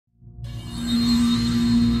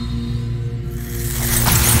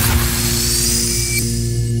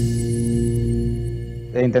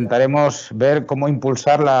intentaremos ver cómo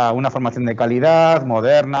impulsar una formación de calidad,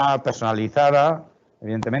 moderna, personalizada,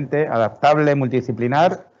 evidentemente, adaptable,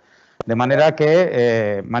 multidisciplinar, de manera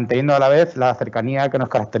que manteniendo a la vez la cercanía que nos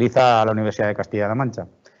caracteriza a la Universidad de Castilla-La Mancha.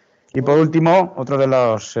 Y por último, otro de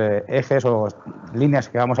los ejes o líneas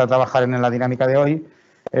que vamos a trabajar en la dinámica de hoy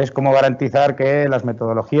es cómo garantizar que las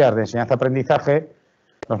metodologías de enseñanza-aprendizaje,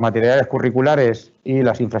 los materiales curriculares y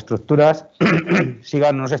las infraestructuras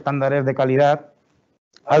sigan unos estándares de calidad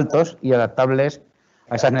altos y adaptables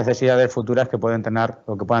a esas necesidades futuras que pueden tener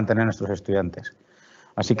o que puedan tener nuestros estudiantes.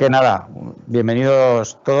 Así que nada,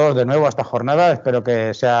 bienvenidos todos de nuevo a esta jornada. Espero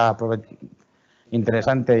que sea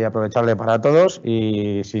interesante y aprovechable para todos.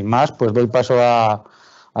 Y sin más, pues doy paso a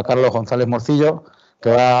Carlos González Morcillo,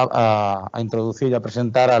 que va a introducir y a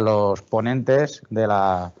presentar a los ponentes de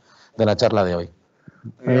la charla de hoy.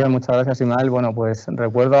 Muy bien, muchas gracias, Ismael. Bueno, pues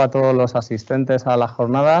recuerdo a todos los asistentes a las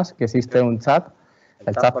jornadas que existe un chat,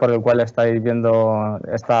 el chat por el cual estáis viendo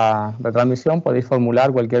esta retransmisión. Podéis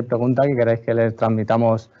formular cualquier pregunta que queráis que les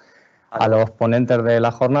transmitamos a los ponentes de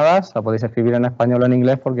las jornadas. La podéis escribir en español o en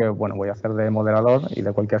inglés porque, bueno, voy a hacer de moderador y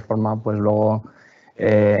de cualquier forma, pues luego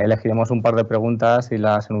elegiremos un par de preguntas y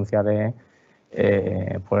las enunciaré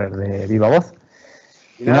pues de viva voz.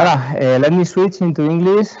 Y nada, let me switch into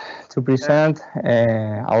English to present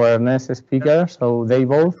our next speaker. So they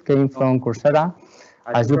both came from Coursera.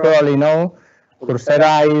 As you probably know,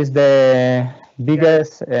 Coursera is the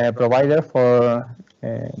biggest provider for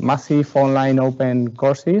massive online open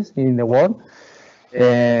courses in the world.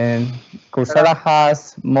 Coursera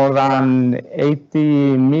has more than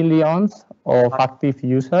 80 million of active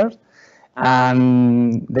users,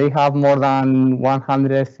 and they have more than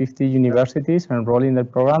 150 universities enrolled in the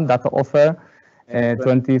program that offer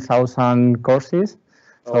 20,000 courses.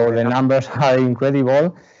 So the numbers are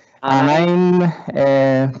incredible. And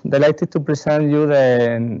I'm delighted to present you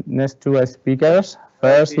the next two speakers.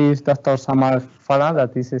 First is Dr. Samar Farah,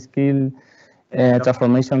 that is a skill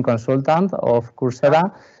transformation consultant of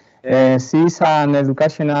Coursera. She's an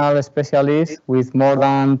educational specialist with more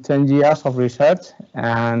than 10 years of research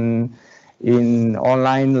and in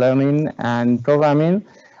online learning and programming.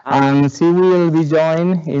 And she will be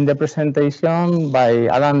joined in the presentation by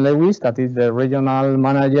Alan Lewis, that is the regional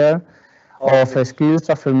manager of skills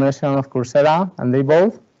transformation of Coursera, and they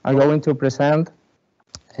both are going to present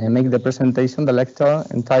and make the presentation, the lecture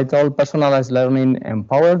entitled Personalized Learning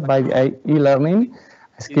Empowered by E-Learning,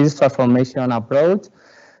 Skills Transformation Approach.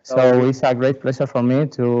 So it's a great pleasure for me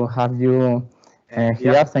to have you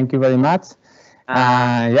here. Thank you very much.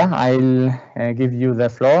 Yeah, I'll give you the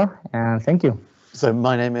floor, and thank you. So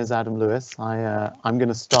my name is Adam Lewis. I'm going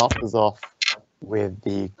to start us off with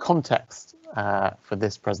the context for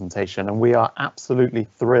this presentation, and we are absolutely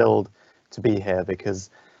thrilled to be here because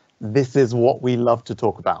this is what we love to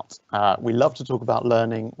talk about. We love to talk about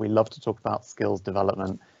learning. We love to talk about skills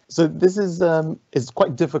development. So this is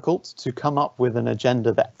quite difficult to come up with an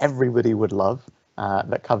agenda that everybody would love,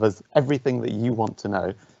 that covers everything that you want to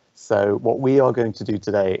know. So what we are going to do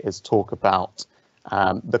today is talk about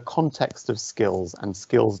the context of skills and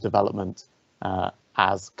skills development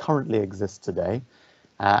as currently exists today.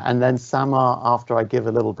 And then Samar, after I give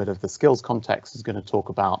a little bit of the skills context, is going to talk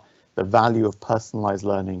about the value of personalized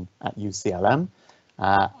learning at UCLM,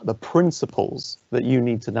 the principles that you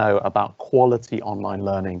need to know about quality online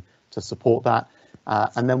learning to support that,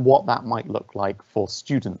 and then what that might look like for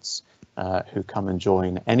students who come and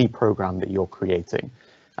join any program that you're creating.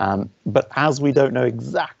 But as we don't know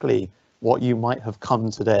exactly what you might have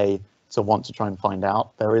come today to want to try and find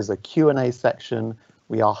out, there is a Q&A section.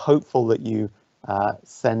 We are hopeful that you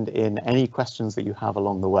send in any questions that you have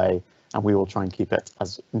along the way, and we will try and keep it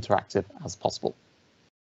as interactive as possible.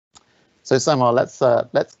 So Samar,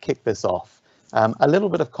 let's kick this off. A little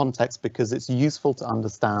bit of context because it's useful to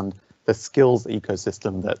understand the skills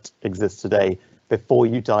ecosystem that exists today before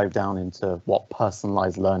you dive down into what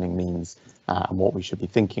personalized learning means and what we should be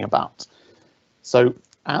thinking about. So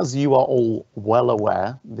as you are all well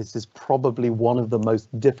aware, this is probably one of the most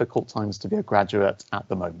difficult times to be a graduate at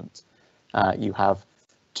the moment. You have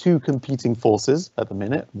two competing forces at the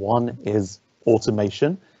minute. One is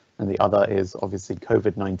automation, and the other is obviously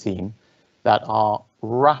COVID-19, that are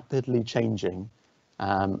rapidly changing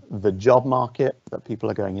the job market that people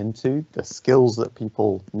are going into, the skills that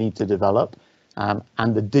people need to develop,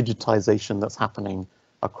 and the digitization that's happening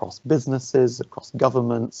across businesses, across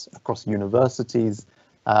governments, across universities,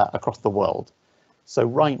 across the world. So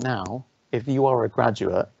right now, if you are a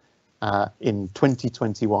graduate in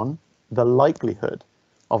 2021, the likelihood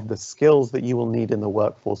of the skills that you will need in the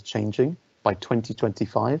workforce changing by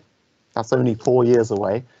 2025, that's only 4 years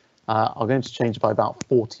away, are going to change by about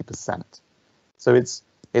 40%. So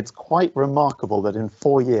it's quite remarkable that in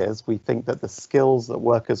 4 years, we think that the skills that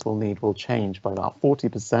workers will need will change by about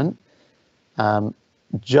 40%,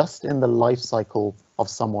 just in the life cycle of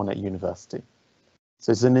someone at university.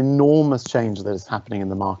 So it's an enormous change that is happening in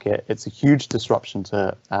the market. It's a huge disruption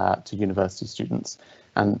to university students,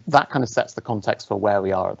 and that kind of sets the context for where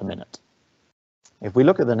we are at the minute. If we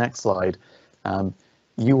look at the next slide,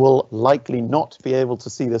 you will likely not be able to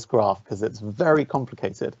see this graph because it's very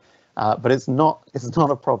complicated, but it's not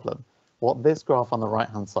a problem. What this graph on the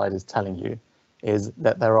right-hand side is telling you is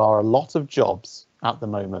that there are a lot of jobs at the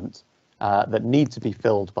moment that need to be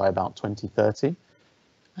filled by about 2030.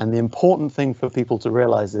 And the important thing for people to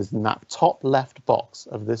realize is in that top left box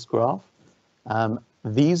of this graph,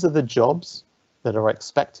 these are the jobs that are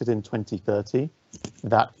expected in 2030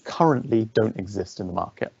 that currently don't exist in the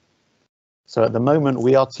market. So at the moment,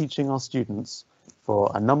 we are teaching our students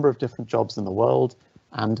for a number of different jobs in the world,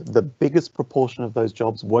 and the biggest proportion of those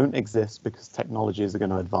jobs won't exist because technologies are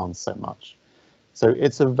going to advance so much. So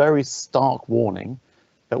it's a very stark warning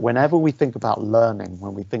that whenever we think about learning,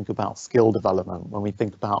 when we think about skill development, when we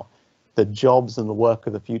think about the jobs and the work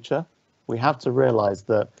of the future, we have to realize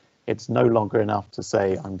that it's no longer enough to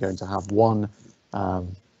say, I'm going to have one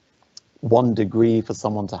degree for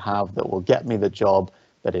someone to have that will get me the job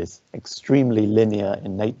that is extremely linear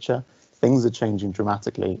in nature. Things are changing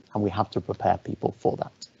dramatically, and we have to prepare people for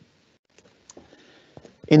that.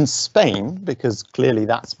 In Spain, because clearly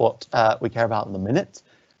that's what we care about in the minute,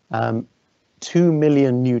 2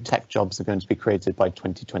 million new tech jobs are going to be created by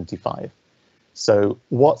 2025. So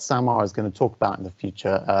what Samar is going to talk about in the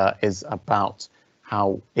future is about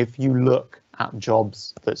how if you look at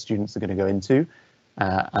jobs that students are going to go into,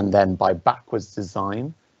 and then by backwards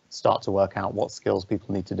design, start to work out what skills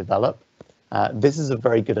people need to develop. This is a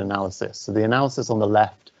very good analysis. So the analysis on the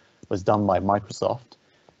left was done by Microsoft,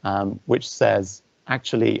 which says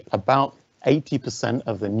actually about 80%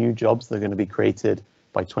 of the new jobs that are going to be created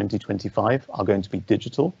by 2025 are going to be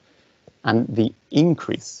digital. And the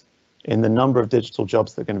increase in the number of digital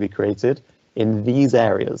jobs that are going to be created in these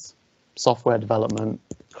areas, software development,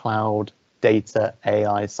 cloud, data,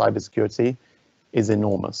 AI, cybersecurity, is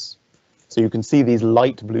enormous. So you can see these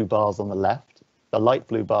light blue bars on the left. The light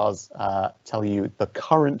blue bars tell you the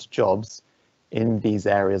current jobs in these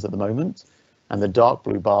areas at the moment, and the dark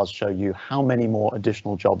blue bars show you how many more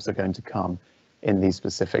additional jobs are going to come in these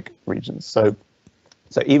specific regions. So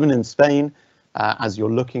even in Spain, as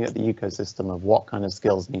you're looking at the ecosystem of what kind of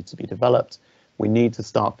skills need to be developed, we need to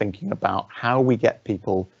start thinking about how we get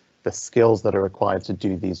people the skills that are required to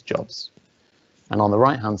do these jobs. And on the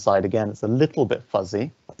right-hand side, again, it's a little bit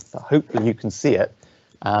fuzzy, but hopefully you can see it.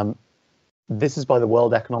 This is by the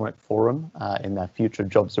World Economic Forum in their Future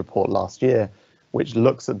Jobs report last year, which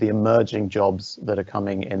looks at the emerging jobs that are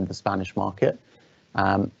coming in the Spanish market.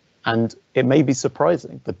 And it may be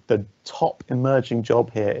surprising that the top emerging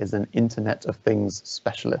job here is an Internet of Things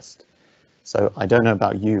specialist. So I don't know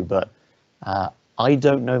about you, but I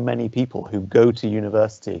don't know many people who go to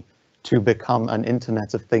university to become an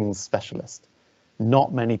Internet of Things specialist.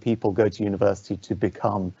 Not many people go to university to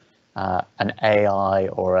become an AI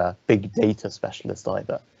or a big data specialist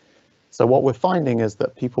either. So what we're finding is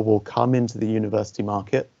that people will come into the university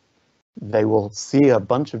market, they will see a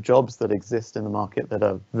bunch of jobs that exist in the market that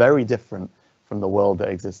are very different from the world that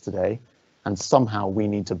exists today, and somehow we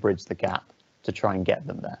need to bridge the gap to try and get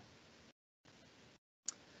them there.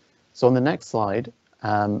 So on the next slide,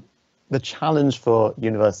 the challenge for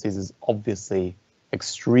universities is obviously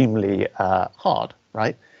extremely hard,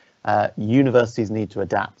 right? Universities need to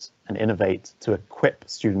adapt and innovate to equip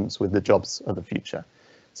students with the jobs of the future.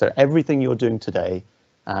 So everything you're doing today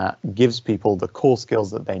gives people the core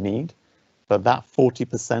skills that they need, but that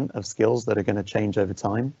 40% of skills that are going to change over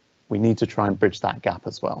time, we need to try and bridge that gap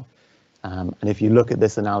as well. And if you look at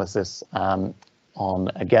this analysis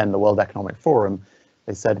on, again, the World Economic Forum,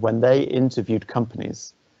 they said when they interviewed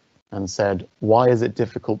companies and said, why is it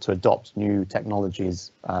difficult to adopt new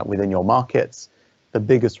technologies within your markets? The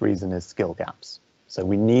biggest reason is skill gaps. So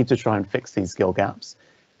we need to try and fix these skill gaps.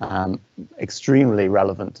 Extremely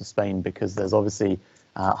relevant to Spain because there's obviously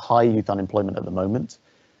high youth unemployment at the moment.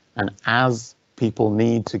 And as people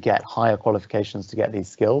need to get higher qualifications to get these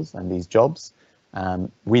skills and these jobs,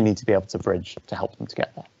 we need to be able to bridge to help them to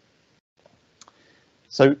get there.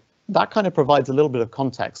 So that kind of provides a little bit of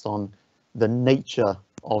context on the nature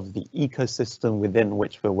of the ecosystem within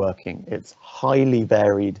which we're working. It's highly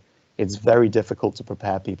varied. It's very difficult to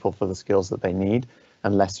prepare people for the skills that they need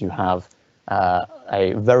unless you have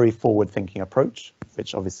a very forward-thinking approach,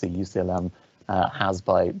 which obviously UCLM has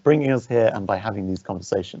by bringing us here and by having these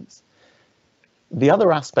conversations. The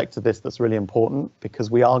other aspect of this that's really important,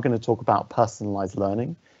 because we are going to talk about personalized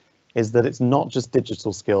learning, is that it's not just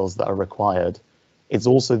digital skills that are required, it's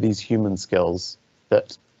also these human skills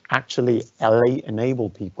that actually enable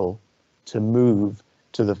people to move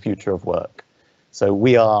to the future of work. So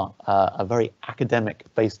we are a very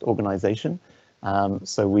academic-based organization,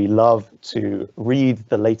 so we love to read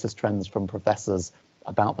the latest trends from professors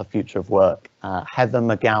about the future of work. Heather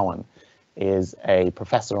McGowan is a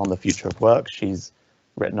professor on the future of work. She's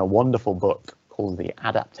written a wonderful book called The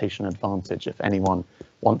Adaptation Advantage, if anyone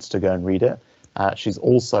wants to go and read it. She's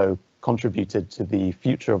also contributed to the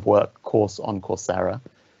Future of Work course on Coursera.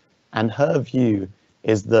 And her view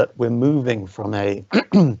is that we're moving from a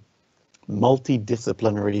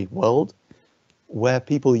multidisciplinary world where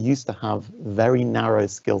people used to have very narrow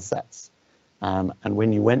skill sets. And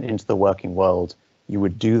when you went into the working world, you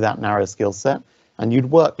would do that narrow skill set and you'd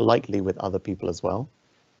work likely with other people as well,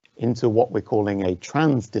 into what we're calling a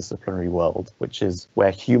transdisciplinary world, which is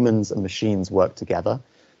where humans and machines work together,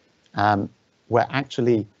 where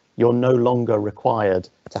actually you're no longer required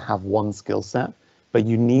to have one skill set, but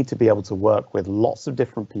you need to be able to work with lots of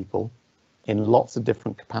different people in lots of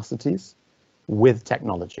different capacities with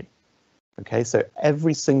technology. Okay, so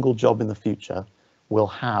every single job in the future will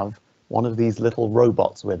have one of these little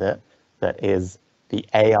robots with it that is the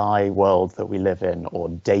AI world that we live in, or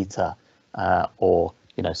data, or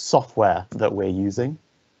software that we're using.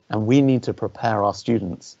 And we need to prepare our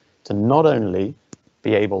students to not only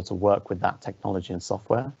be able to work with that technology and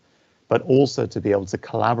software, but also to be able to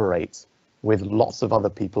collaborate with lots of other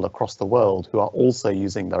people across the world who are also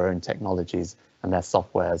using their own technologies and their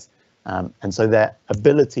softwares. And so their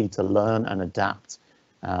ability to learn and adapt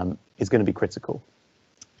is going to be critical.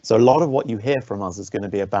 So a lot of what you hear from us is going to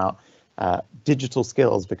be about digital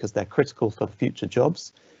skills because they're critical for future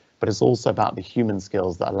jobs, but it's also about the human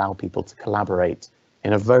skills that allow people to collaborate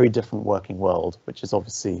in a very different working world, which is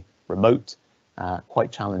obviously remote,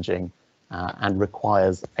 quite challenging, and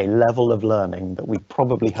requires a level of learning that we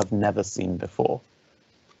probably have never seen before.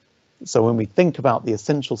 So when we think about the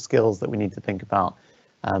essential skills that we need to think about,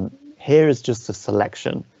 here is just a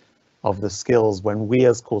selection of the skills when we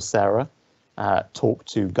as Coursera talk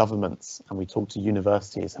to governments and we talk to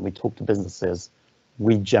universities and we talk to businesses,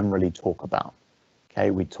 we generally talk about. Okay,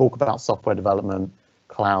 we talk about software development,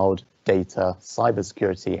 cloud, data,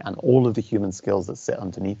 cybersecurity, and all of the human skills that sit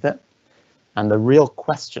underneath it. And the real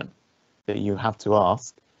question that you have to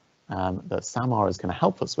ask, that Samar is going to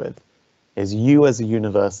help us with, is you as a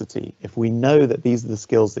university, if we know that these are the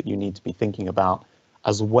skills that you need to be thinking about,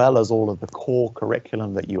 as well as all of the core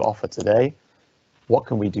curriculum that you offer today, what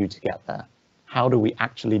can we do to get there? How do we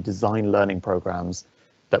actually design learning programs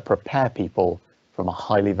that prepare people from a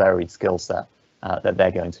highly varied skill set that they're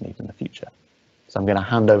going to need in the future? So I'm going to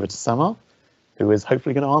hand over to Samar, who is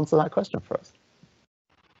hopefully going to answer that question for us.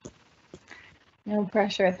 No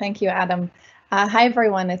pressure. Thank you, Adam. Hi,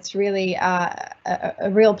 everyone. It's really a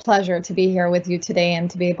real pleasure to be here with you today and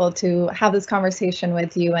to be able to have this conversation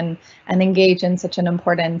with you and engage in such an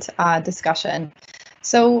important discussion.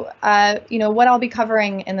 So, what I'll be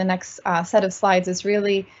covering in the next set of slides is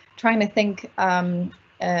really trying to think more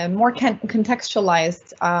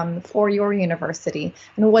contextualized for your university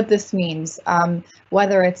and what this means,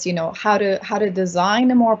 whether it's, how to design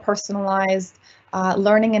a more personalized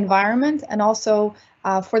learning environment, and also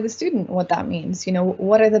for the student, what that means,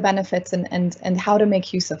 what are the benefits and how to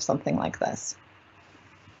make use of something like this.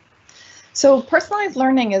 So personalized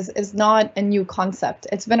learning is not a new concept.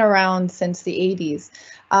 It's been around since the 80s.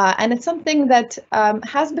 And it's something that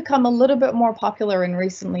has become a little bit more popular in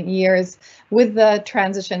recent years with the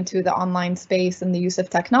transition to the online space and the use of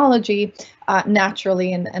technology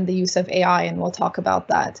naturally, and the use of AI, and we'll talk about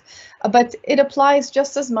that. But it applies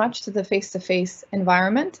just as much to the face-to-face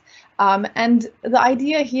environment. And the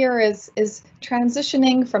idea here is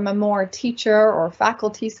transitioning from a more teacher or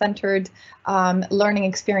faculty-centered learning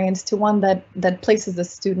experience to one that places the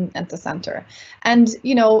student at the center. And,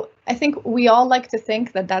 I think we all like to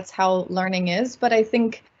think that that's how learning is, but I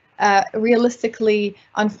think realistically,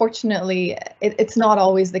 unfortunately, it's not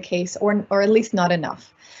always the case, or at least not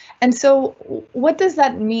enough. And so what does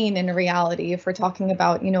that mean in reality if we're talking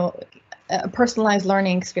about, a personalized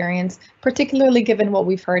learning experience, particularly given what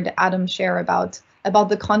we've heard Adam share about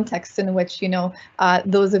the context in which,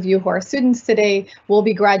 those of you who are students today will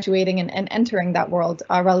be graduating and entering that world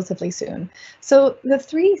relatively soon. So the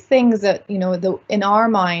three things that, in our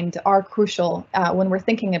mind are crucial when we're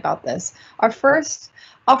thinking about this are, first,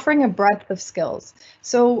 offering a breadth of skills.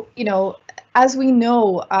 So, as we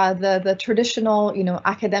know, the traditional,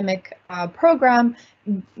 academic program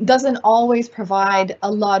doesn't always provide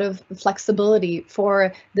a lot of flexibility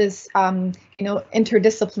for this,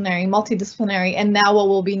 interdisciplinary, multidisciplinary, and now what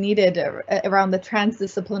will be needed around the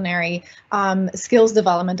transdisciplinary skills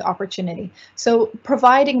development opportunity. So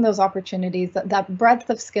providing those opportunities, that breadth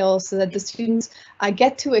of skills, so that the students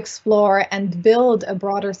get to explore and build a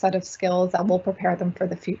broader set of skills that will prepare them for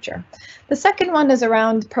the future. The second one is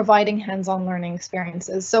around providing hands-on learning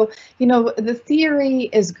experiences. So, the theory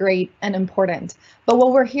is great and important, but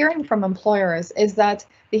what we're hearing from employers is that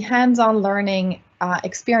the hands-on learning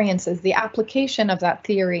experiences, the application of that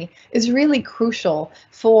theory is really crucial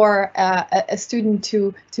for a student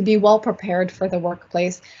to be well prepared for the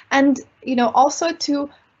workplace, and also to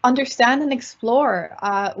understand and explore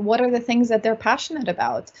what are the things that they're passionate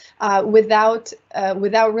about without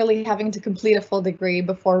really having to complete a full degree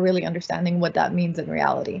before really understanding what that means in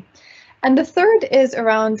reality. And the third is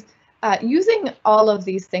around using all of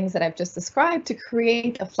these things that I've just described to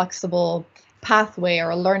create a flexible pathway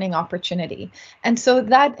or a learning opportunity. And so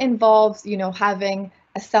that involves, having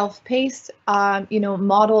a self-paced,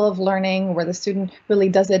 model of learning where the student really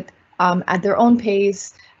does it at their own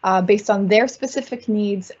pace, based on their specific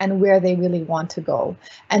needs and where they really want to go,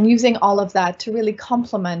 and using all of that to really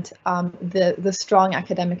complement the strong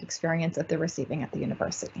academic experience that they're receiving at the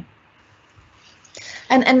university.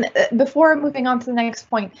 And before moving on to the next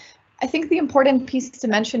point, I think the important piece to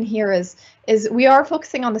mention here is we are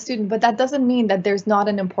focusing on the student, but that doesn't mean that there's not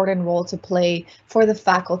an important role to play for the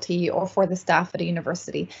faculty or for the staff at a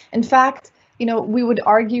university. In fact, we would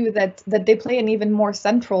argue that they play an even more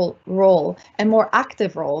central role and more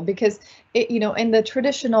active role, because in the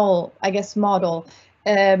traditional, I guess, model,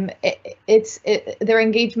 their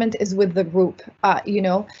engagement is with the group,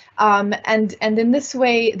 and in this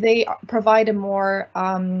way they provide a more,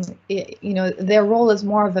 their role is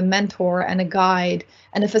more of a mentor and a guide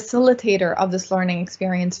and a facilitator of this learning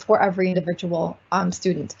experience for every individual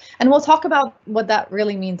student. And we'll talk about what that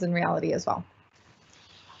really means in reality as well.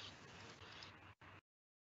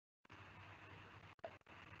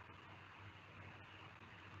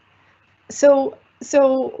 So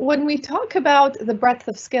when we talk about the breadth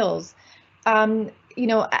of skills,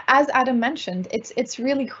 as Adam mentioned, it's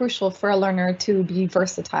really crucial for a learner to be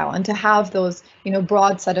versatile and to have those,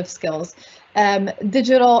 broad set of skills.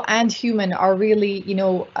 Digital and human are really,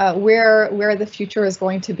 where the future is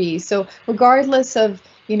going to be. So regardless of,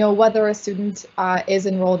 whether a student is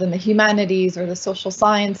enrolled in the humanities or the social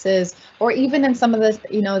sciences, or even in some of the,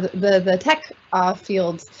 the tech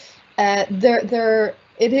fields,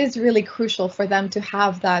 it is really crucial for them to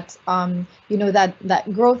have that, that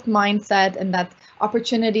growth mindset and that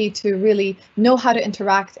opportunity to really know how to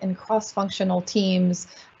interact in cross-functional teams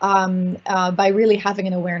by really having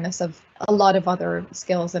an awareness of a lot of other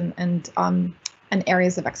skills and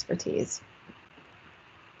areas of expertise.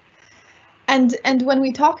 And when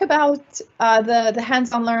we talk about the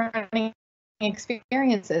hands-on learning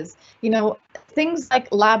experiences, things like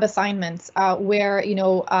lab assignments, where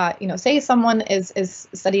say someone is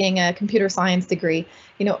studying a computer science degree,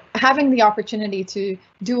 having the opportunity to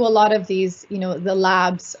do a lot of these, the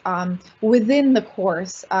labs within the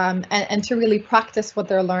course, and to really practice what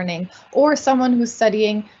they're learning, or someone who's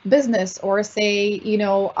studying business or say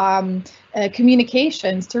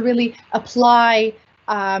communications, to really apply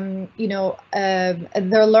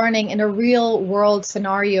their learning in a real world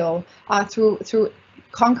scenario through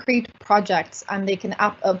concrete projects, and they can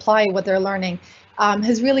apply what they're learning,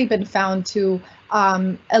 has really been found to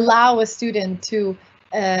allow a student to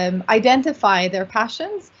identify their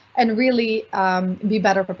passions and really be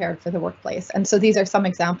better prepared for the workplace. And so these are some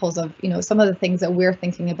examples of some of the things that we're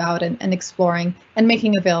thinking about and exploring and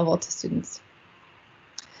making available to students.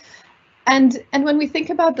 And when we think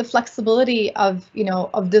about the flexibility of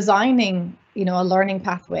designing a learning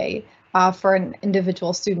pathway for an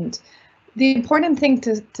individual student, the important thing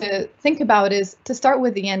to think about is to start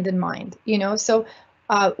with the end in mind. So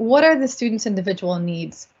what are the students' individual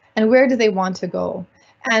needs and where do they want to go,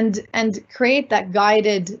 and create that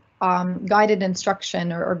guided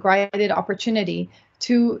instruction or guided opportunity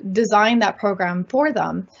to design that program for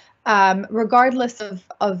them, regardless of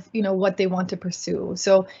what they want to pursue.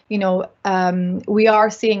 So we are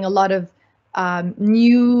seeing a lot of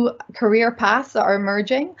new career paths that are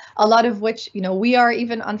emerging, a lot of which we are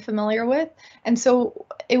even unfamiliar with, and so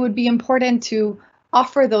it would be important to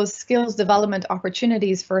offer those skills development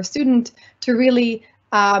opportunities for a student to really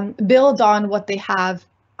build on what they have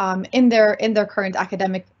in their current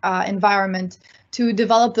academic environment, to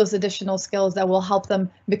develop those additional skills that will help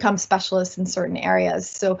them become specialists in certain areas.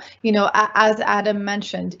 So, as Adam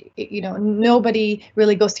mentioned, nobody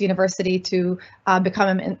really goes to university to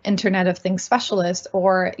become an Internet of Things specialist,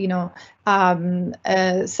 or,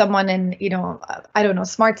 someone in, I don't know,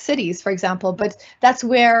 smart cities, for example, but that's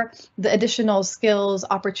where the additional skills,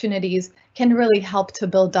 opportunities can really help to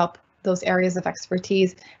build up those areas of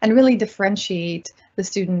expertise and really differentiate the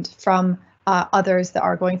student from others that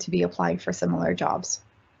are going to be applying for similar jobs.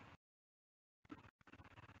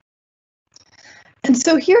 And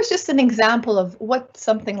so here's just an example of what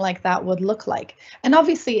something like that would look like. And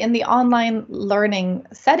obviously in the online learning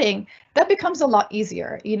setting, that becomes a lot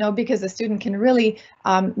easier, because the student can really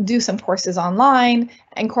do some courses online,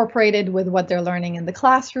 incorporated with what they're learning in the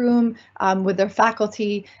classroom, with their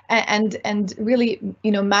faculty, and really,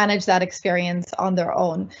 manage that experience on their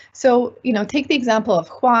own. So, take the example of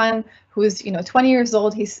Juan, who's 20 years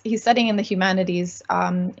old. He's studying in the humanities,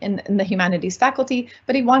 in the humanities faculty,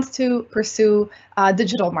 but he wants to pursue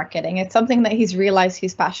digital marketing. It's something that he's realized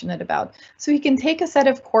he's passionate about. So he can take a set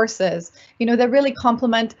of courses, that really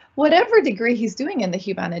complement whatever degree he's doing in the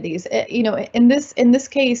humanities. In this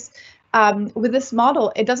case, with this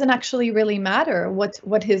model, it doesn't actually really matter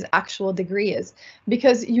what his actual degree is,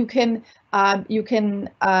 because you can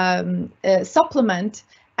supplement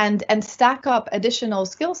and stack up additional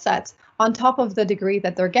skill sets on top of the degree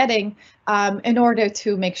that they're getting, in order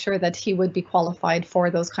to make sure that he would be qualified for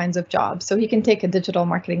those kinds of jobs. So he can take a digital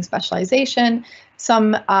marketing specialization,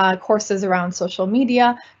 some courses around social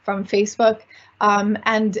media from Facebook,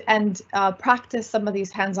 and practice some of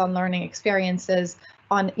these hands-on learning experiences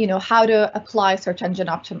on how to apply search engine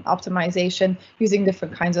optimization using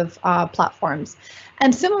different kinds of platforms.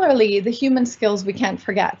 And similarly, the human skills we can't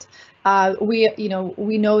forget.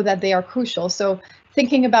 We know that they are crucial. So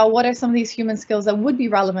thinking about what are some of these human skills that would be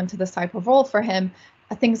relevant to this type of role for him,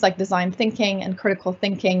 things like design thinking and critical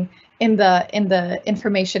thinking in the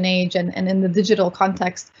information age and in the digital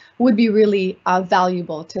context would be really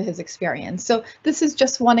valuable to his experience. So this is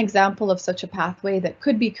just one example of such a pathway that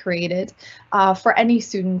could be created for any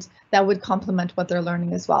student that would complement what they're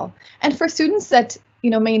learning as well. And for students that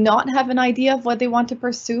may not have an idea of what they want to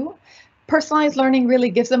pursue, personalized learning really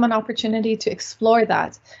gives them an opportunity to explore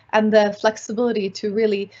that, and the flexibility to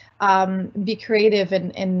really be creative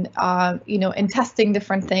in testing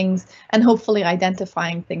different things and hopefully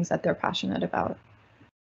identifying things that they're passionate about.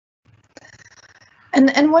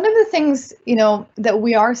 And one of the things that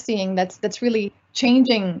we are seeing that's really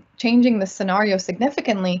changing the scenario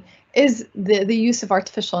significantly is the use of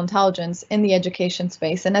artificial intelligence in the education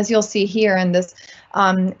space. And as you'll see here in this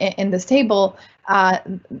table,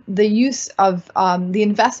 the use of the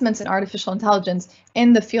investments in artificial intelligence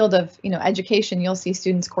in the field of education, you'll see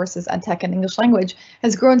students' courses, EdTech and English language,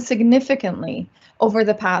 has grown significantly over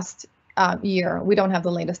the past year. We don't have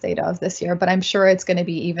the latest data of this year, but I'm sure it's going to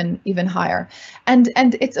be even higher. And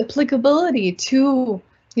its applicability to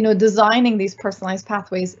designing these personalized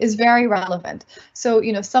pathways is very relevant. So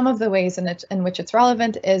some of the ways in which it's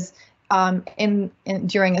relevant is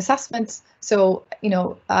during assessments. So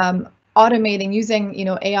automating using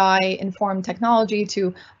AI-informed technology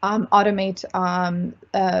to automate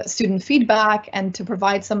student feedback and to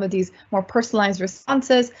provide some of these more personalized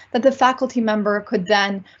responses that the faculty member could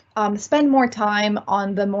then spend more time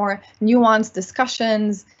on the more nuanced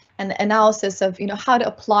discussions and analysis of how to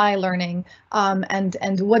apply learning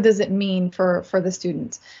and what does it mean for the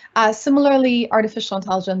students. Similarly, artificial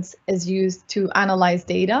intelligence is used to analyze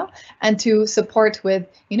data and to support with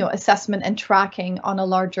assessment and tracking on a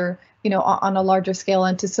larger scale,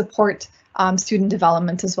 and to support student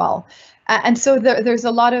development as well. And so there's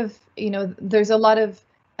a lot of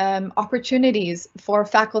opportunities for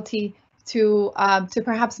faculty to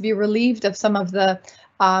perhaps be relieved of some of the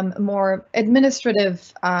more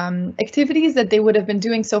administrative activities that they would have been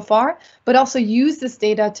doing so far, but also use this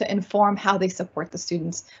data to inform how they support the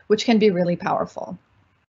students, which can be really powerful.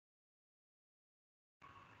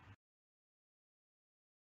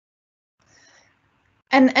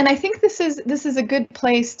 And I think this is a good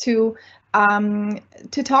place to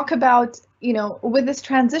talk about, with this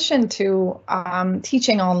transition to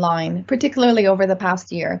teaching online, particularly over the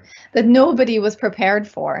past year, that nobody was prepared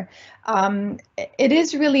for. It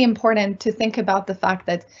is really important to think about the fact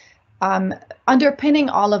that underpinning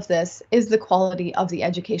all of this is the quality of the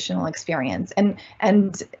educational experience, and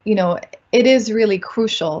it is really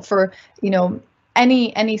crucial for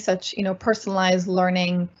any such personalized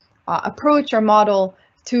learning approach or model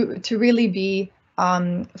to really be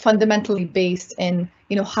fundamentally based in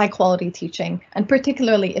high quality teaching, and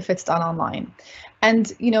particularly if it's done online.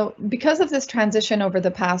 And, because of this transition over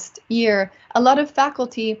the past year, a lot of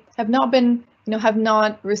faculty have not been, have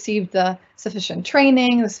not received the sufficient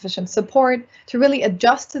training, the sufficient support to really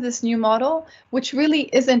adjust to this new model, which really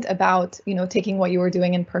isn't about, taking what you were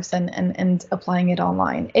doing in person and applying it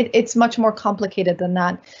online. It's much more complicated than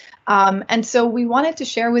that. And so we wanted to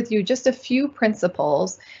share with you just a few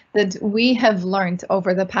principles that we have learned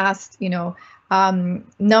over the past,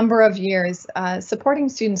 number of years supporting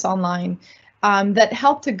students online that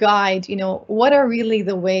help to guide, what are really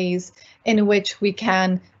the ways in which we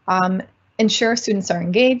can ensure students are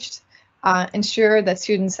engaged, ensure that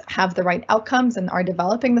students have the right outcomes and are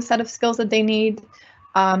developing the set of skills that they need,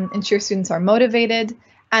 ensure students are motivated,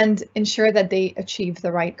 and ensure that they achieve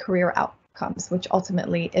the right career outcomes, which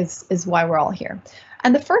ultimately is why we're all here.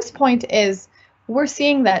 And the first point is we're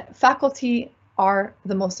seeing that faculty are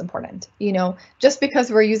the most important. Just because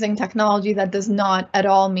we're using technology, that does not at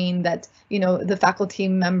all mean that, the faculty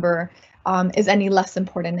member is any less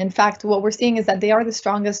important. In fact, what we're seeing is that they are the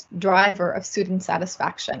strongest driver of student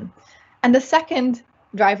satisfaction. And the second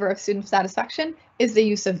driver of student satisfaction is the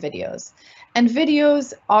use of videos. And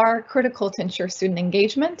videos are critical to ensure student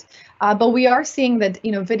engagement, but we are seeing that,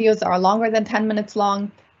 videos that are longer than 10 minutes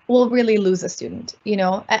long will really lose a student,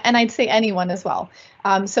 and I'd say anyone as well.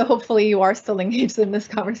 So hopefully you are still engaged in this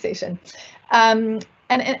conversation.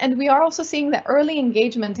 And we are also seeing that early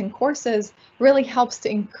engagement in courses really helps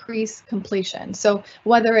to increase completion. So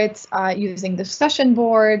whether it's using discussion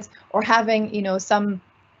boards or having, some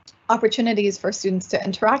opportunities for students to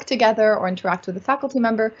interact together or interact with a faculty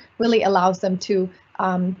member really allows them to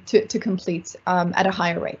complete at a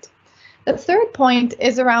higher rate. The third point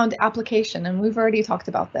is around application, and we've already talked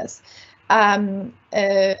about this. As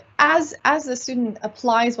the student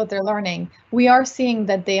applies what they're learning, we are seeing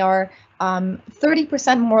that they are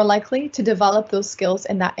 30% more likely to develop those skills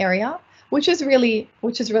in that area, which is really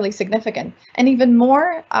significant. And even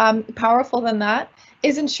more powerful than that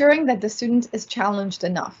is ensuring that the student is challenged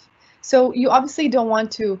enough. So you obviously don't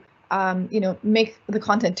want to make the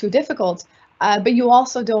content too difficult, but you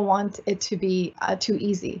also don't want it to be too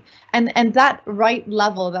easy. And that right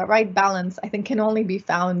level, that right balance, I think can only be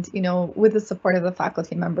found, with the support of the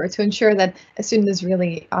faculty member to ensure that a student is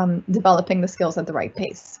really developing the skills at the right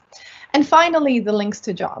pace. And finally, the links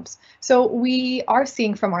to jobs. So we are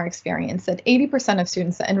seeing from our experience that 80% of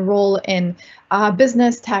students that enroll in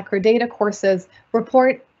business, tech, or data courses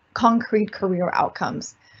report concrete career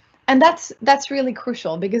outcomes. And that's really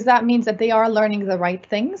crucial because that means that they are learning the right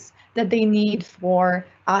things that they need for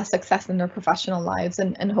success in their professional lives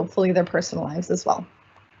and hopefully their personal lives as well.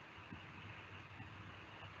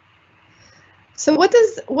 So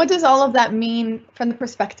what does all of that mean from the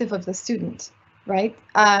perspective of the student, right?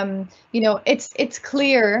 It's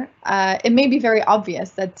clear, it may be very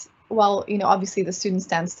obvious that, well, obviously the student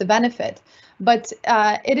stands to benefit, but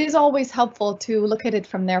it is always helpful to look at it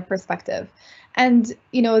from their perspective. And,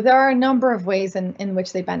 there are a number of ways in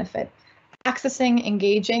which they benefit. Accessing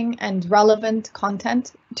engaging and relevant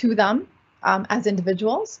content to them as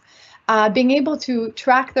individuals, being able to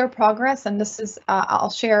track their progress, and this is I'll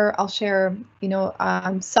share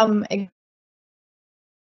some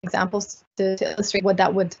examples to illustrate what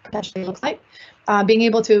that would potentially look like. Being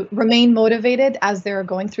able to remain motivated as they're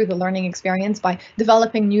going through the learning experience by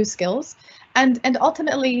developing new skills, and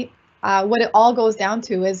ultimately what it all goes down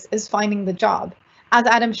to is finding the job. As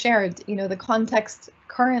Adam shared, the context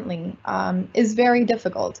currently is very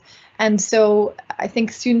difficult. And so I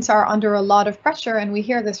think students are under a lot of pressure, and we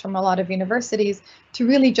hear this from a lot of universities, to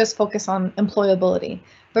really just focus on employability.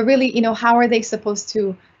 But really, how are they supposed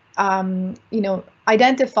to,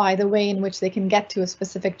 identify the way in which they can get to a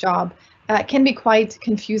specific job? Can be quite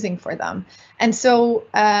confusing for them. And so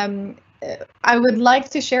I would like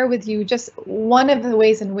to share with you just one of the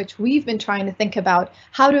ways in which we've been trying to think about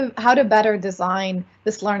how to better design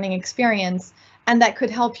this learning experience, and that could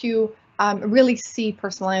help you really see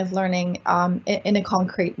personalized learning in a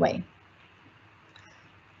concrete way.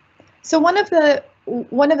 So one of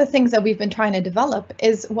the things that we've been trying to develop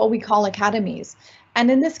is what we call academies. And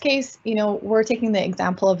in this case, we're taking the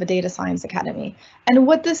example of a data science academy. And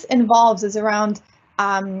what this involves is around,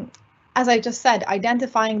 as I just said,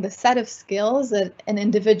 identifying the set of skills that an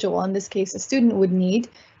individual, in this case a student, would need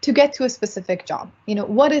to get to a specific job.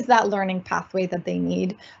 What is that learning pathway that they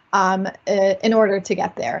need in order to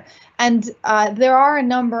get there? And there are a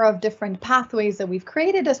number of different pathways that we've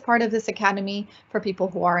created as part of this academy for people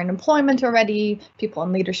who are in employment already, people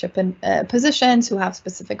in leadership positions who have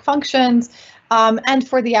specific functions, and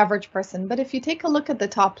for the average person. But if you take a look at the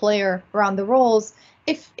top layer around the roles,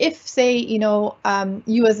 if say,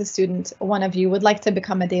 you as a student, one of you would like to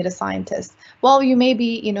become a data scientist, well, you may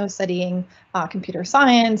be, studying computer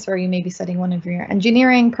science, or you may be studying one of your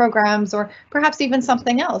engineering programs, or perhaps even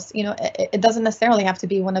something else. It doesn't necessarily have to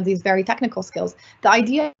be one of these very technical skills. The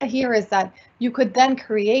idea here is that you could then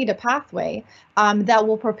create a pathway that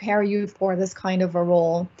will prepare you for this kind of a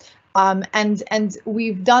role. And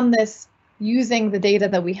we've done this using the data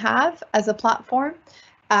that we have as a platform,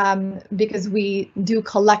 because we do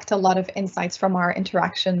collect a lot of insights from our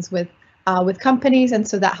interactions with companies, and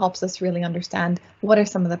so that helps us really understand what are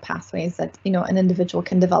some of the pathways that an individual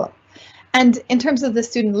can develop. And in terms of the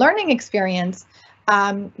student learning experience,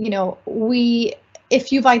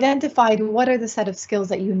 if you've identified what are the set of skills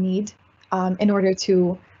that you need in order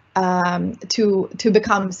to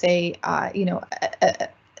become, say,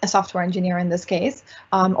 a software engineer in this case,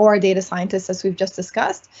 or a data scientist, as we've just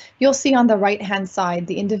discussed, you'll see on the right-hand side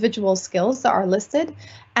the individual skills that are listed,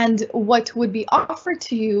 and what would be offered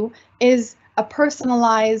to you is a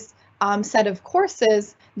personalized set of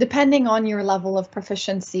courses depending on your level of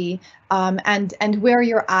proficiency and where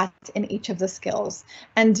you're at in each of the skills.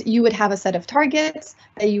 And you would have a set of targets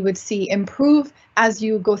that you would see improve as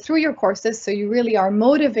you go through your courses, so you really are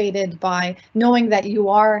motivated by knowing that you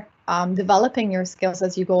are developing your skills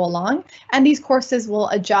as you go along, and these courses will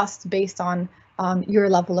adjust based on your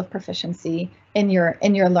level of proficiency in your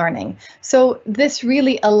learning. So this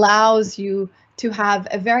really allows you to have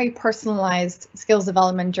a very personalized skills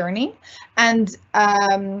development journey, and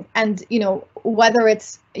whether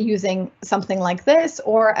it's using something like this,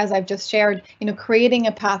 or as I've just shared, creating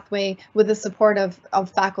a pathway with the support of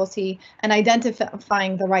faculty and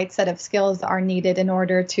identifying the right set of skills that are needed in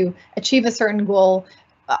order to achieve a certain goal,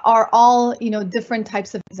 are all different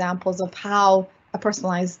types of examples of how a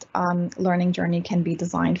personalized learning journey can be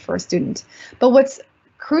designed for a student. But what's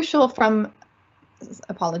crucial from,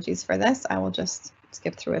 apologies for this, I will just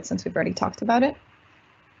skip through it since we've already talked about it.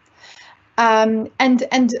 And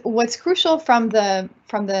what's crucial from the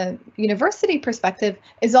university perspective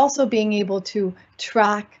is also being able to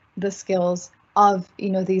track the skills of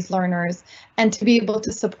these learners and to be able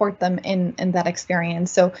to support them in that experience.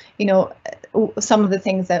 So some of the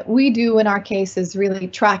things that we do in our case is really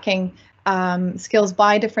tracking skills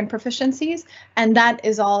by different proficiencies, and that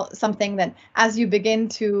is all something that as you begin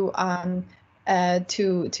to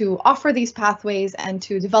offer these pathways and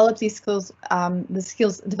to develop these skills, the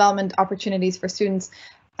skills development opportunities for students,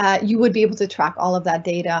 you would be able to track all of that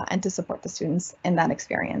data and to support the students in that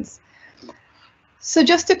experience. So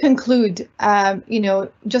just to conclude,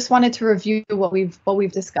 just wanted to review what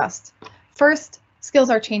we've discussed. First,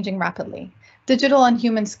 skills are changing rapidly. Digital and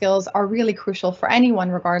human skills are really crucial for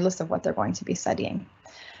anyone, regardless of what they're going to be studying.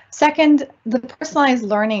 Second, the personalized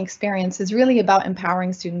learning experience is really about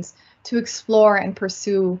empowering students to explore and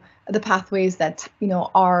pursue the pathways that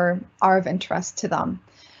are of interest to them.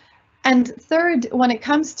 And third, when it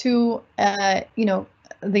comes to the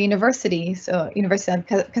university, so Universidad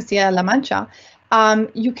of Castilla-La Mancha,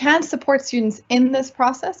 you can support students in this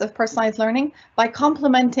process of personalized learning by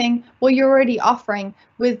complementing what you're already offering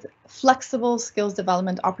with flexible skills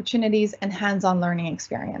development opportunities and hands-on learning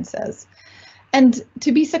experiences. And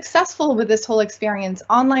to be successful with this whole experience,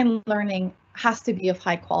 online learning has to be of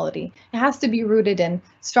high quality. It has to be rooted in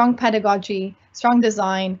strong pedagogy, strong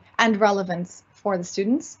design, and relevance for the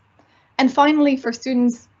students. And finally, for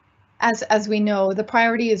students, as we know, the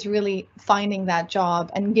priority is really finding that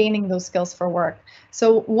job and gaining those skills for work.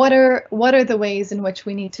 So what are the ways in which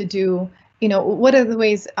we need to do, what are the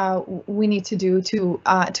ways we need to do to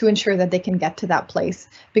ensure that they can get to that place?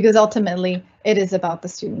 Because ultimately it is about the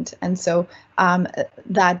student, and so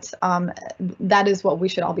that is what we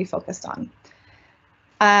should all be focused on.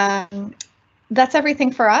 That's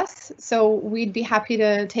everything for us. So we'd be happy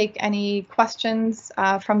to take any questions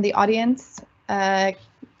from the audience. And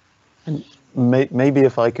maybe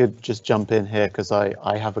if I could just jump in here, because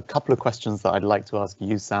I have a couple of questions that I'd like to ask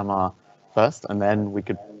you, Samar, first, and then we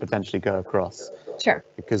could potentially go across. Sure.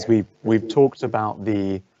 Because we've talked about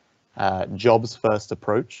the jobs first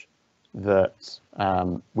approach, that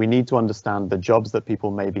we need to understand the jobs that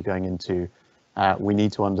people may be going into. We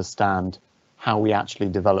need to understand how we actually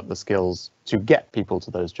develop the skills to get people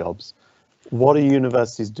to those jobs. What are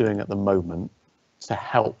universities doing at the moment to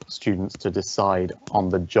help students to decide on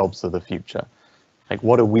the jobs of the future? Like,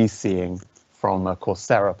 what are we seeing from a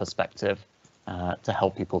Coursera perspective to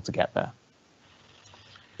help people to get there?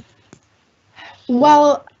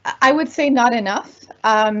 Well, I would say not enough.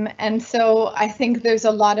 And so I think there's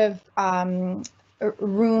a lot of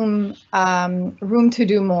room to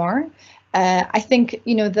do more. I think,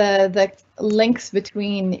 you know, the links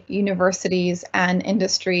between universities and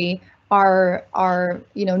industry are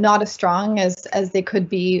you know, not as strong as they could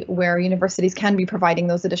be, where universities can be providing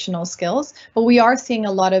those additional skills. But we are seeing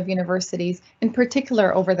a lot of universities, in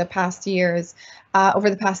particular over the past year,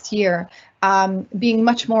 being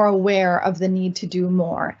much more aware of the need to do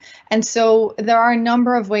more. And so there are a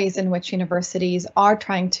number of ways in which universities are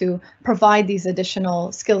trying to provide these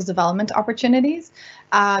additional skills development opportunities.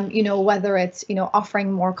 You know, whether it's, you know,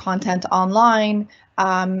 offering more content online,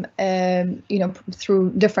 you know,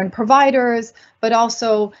 through different providers, but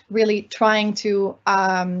also really trying to,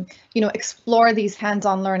 you know, explore these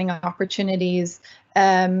hands-on learning opportunities,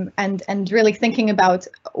 and really thinking about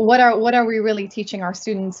what are we really teaching our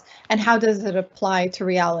students, and how does it apply to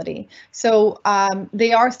reality. So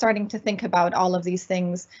they are starting to think about all of these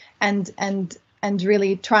things, and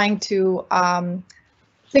really trying to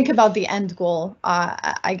think about the end goal,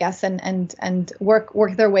 I guess, and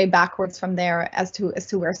work their way backwards from there as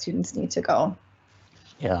to where students need to go.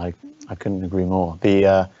 Yeah, I couldn't agree more.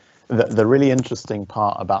 The really interesting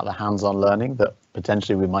part about the hands-on learning that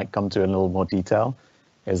potentially we might come to in a little more detail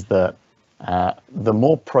is that the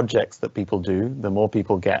more projects that people do, the more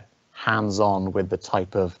people get hands-on with the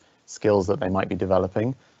type of skills that they might be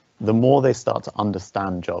developing, the more they start to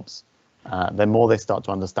understand jobs, the more they start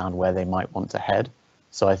to understand where they might want to head.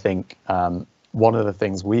 So I think one of the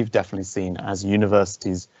things we've definitely seen as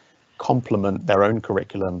universities complement their own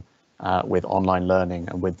curriculum with online learning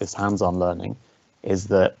and with this hands-on learning is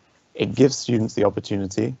that it gives students the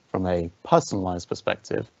opportunity from a personalized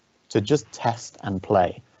perspective to just test and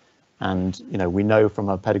play. And, you know, we know from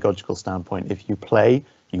a pedagogical standpoint, if you play,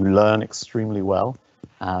 you learn extremely well.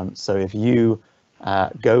 So if you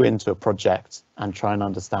go into a project and try and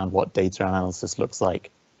understand what data analysis looks like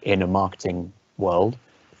in a marketing world,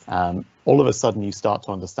 all of a sudden you start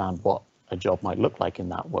to understand what a job might look like in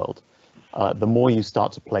that world. The more you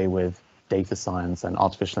start to play with data science and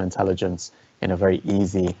artificial intelligence in a very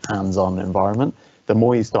easy hands-on environment, the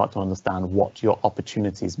more you start to understand what your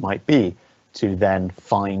opportunities might be to then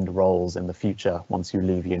find roles in the future once you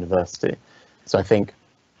leave university. So I think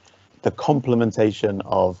the complementation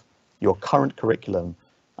of your current curriculum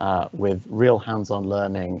with real hands-on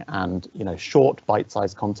learning and, you know, short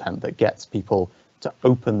bite-sized content that gets people to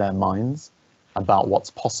open their minds about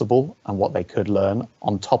what's possible and what they could learn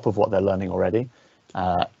on top of what they're learning already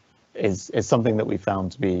is something that we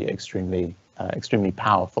found to be extremely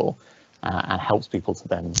powerful and helps people to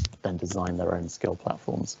then design their own skill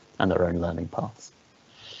platforms and their own learning paths.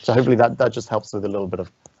 So hopefully that just helps with a little bit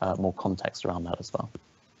of more context around that as well.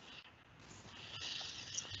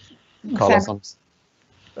 Carlos,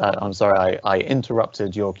 I'm sorry, I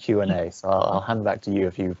interrupted your Q&A, so I'll hand back to you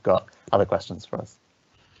if you've got other questions for us.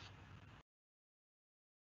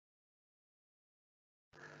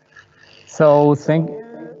 So thank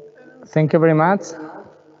you very much.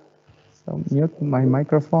 So mute my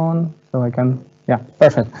microphone so I can, yeah,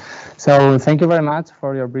 perfect. So thank you very much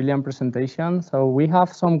for your brilliant presentation. So we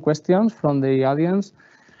have some questions from the audience.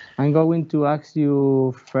 I'm going to ask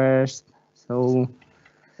you first. So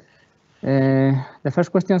the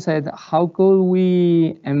first question said, how could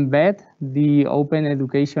we embed the open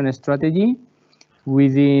education strategy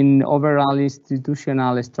within overall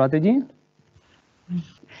institutional strategy?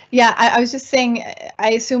 Yeah, I was just saying,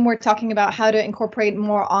 I assume we're talking about how to incorporate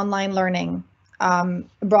more online learning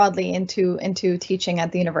broadly into teaching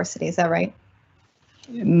at the university. Is that right?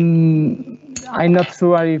 I'm not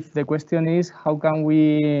sure if the question is how can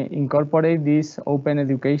we incorporate this open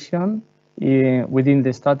education within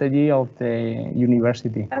the strategy of the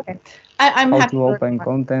university. Okay, I'm happy to open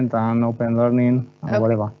content and open learning and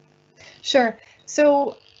whatever. Sure.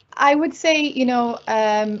 So I would say, you know,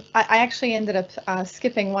 I actually ended up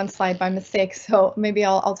skipping one slide by mistake, so maybe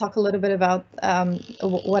I'll talk a little bit about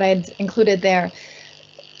what I'd included there.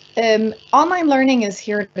 Online learning is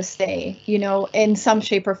here to stay, you know, in some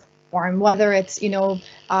shape or form, whether it's, you know,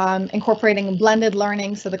 incorporating blended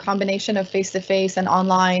learning, so the combination of face-to-face and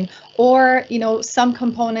online, or, you know, some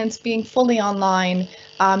components being fully online,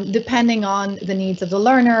 depending on the needs of the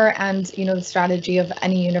learner and, you know, the strategy of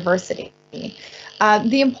any university.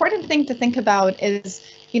 The important thing to think about is,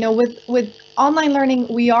 you know, with online learning,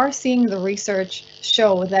 we are seeing the research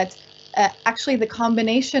show that actually the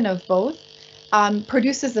combination of both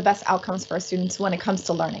produces the best outcomes for students when it comes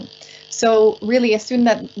to learning. So really a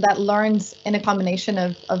student that learns in a combination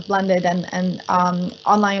of blended and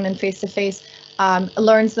online and face-to-face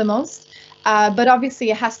learns the most. But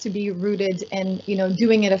obviously it has to be rooted in, you know,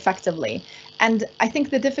 doing it effectively. And I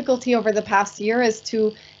think the difficulty over the past year is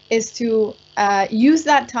to use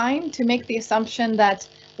that time to make the assumption that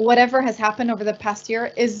whatever has happened over the past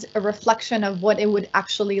year is a reflection of what it would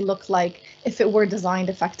actually look like if it were designed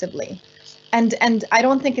effectively. And I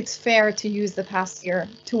don't think it's fair to use the past year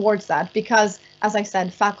towards that, because, as I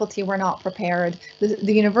said, faculty were not prepared,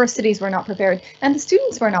 the universities were not prepared, and the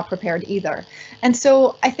students were not prepared either. And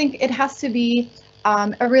so I think it has to be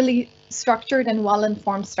a really structured and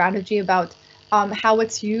well-informed strategy about how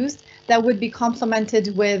it's used that would be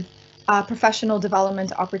complemented with professional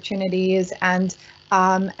development opportunities and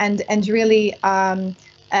really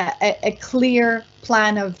a clear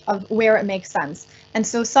plan of where it makes sense. And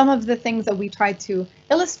so some of the things that we try to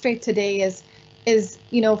illustrate today is,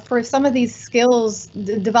 you know, for some of these skills,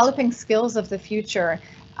 developing skills of the future,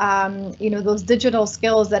 you know, those digital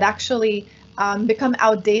skills that actually become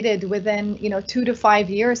outdated within, you know, 2 to 5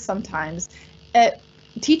 years sometimes.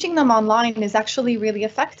 Teaching them online is actually really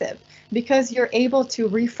effective because you're able to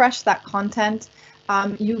refresh that content.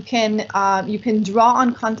 You can draw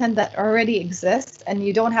on content that already exists, and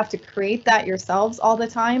you don't have to create that yourselves all the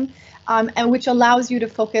time, and which allows you to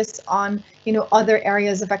focus on, you know, other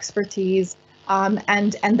areas of expertise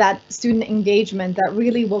and that student engagement that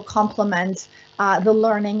really will complement the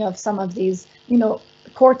learning of some of these, you know,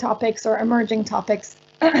 core topics or emerging topics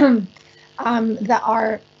that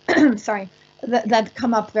are that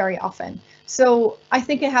come up very often. So I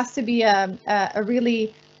think it has to be a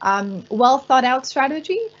really well thought out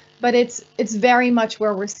strategy, but it's very much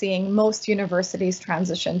where we're seeing most universities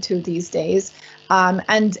transition to these days,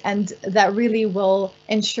 and that really will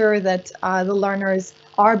ensure that the learners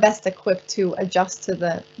are best equipped to adjust to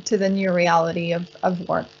the new reality of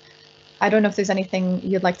work. I don't know if there's anything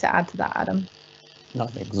you'd like to add to that, Adam. No, I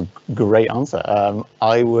think it's a great answer.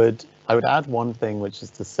 I would add one thing, which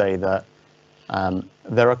is to say that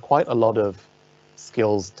there are quite a lot of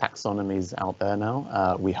skills taxonomies out there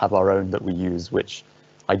now. We have our own that we use, which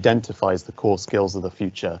identifies the core skills of the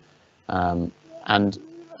future, and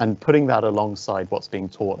putting that alongside what's being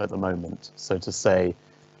taught at the moment. So to say,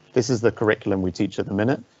 this is the curriculum we teach at the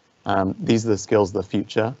minute. These are the skills of the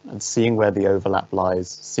future, and seeing where the overlap lies,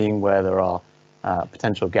 seeing where there are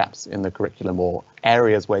potential gaps in the curriculum or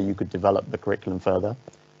areas where you could develop the curriculum further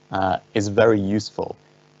is very useful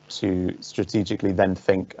to strategically then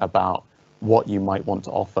think about what you might want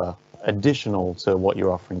to offer additional to what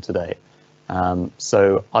you're offering today.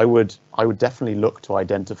 So I would definitely look to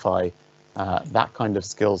identify that kind of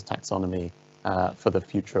skills taxonomy for the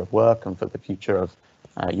future of work and for the future of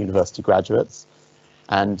university graduates.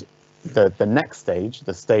 And the next stage,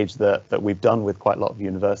 the stage that we've done with quite a lot of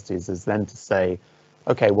universities, is then to say,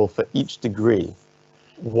 okay, well, for each degree,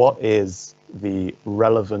 what is the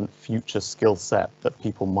relevant future skill set that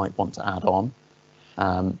people might want to add on,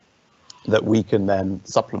 that we can then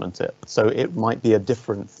supplement it. So it might be a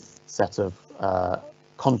different set of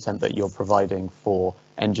content that you're providing for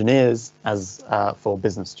engineers as for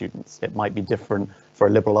business students. It might be different for a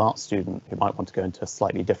liberal arts student who might want to go into a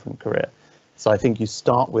slightly different career. So I think you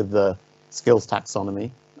start with the skills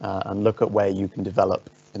taxonomy and look at where you can develop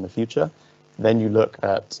in the future. Then you look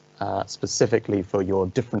at specifically for your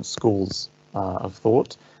different schools of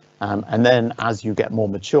thought. And then as you get more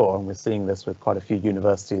mature, and we're seeing this with quite a few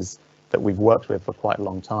universities that we've worked with for quite a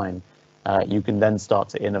long time, you can then start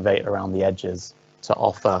to innovate around the edges to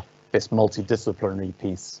offer this multidisciplinary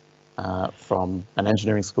piece from an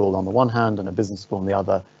engineering school on the one hand and a business school on the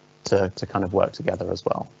other to kind of work together as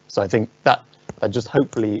well. So I think that just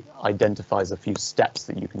hopefully identifies a few steps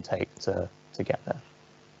that you can take to get there.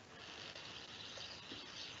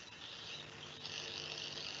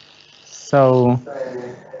 So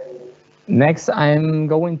next, I'm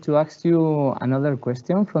going to ask you another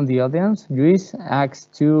question from the audience. Luis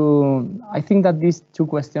asked you, I think that these two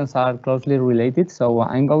questions are closely related, so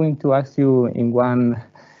I'm going to ask you in one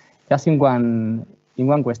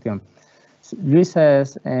question. Luis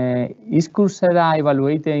says, is Coursera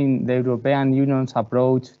evaluating the European Union's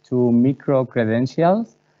approach to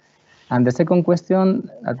micro-credentials? And the second question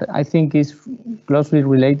that I think is closely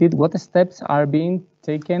related, what steps are being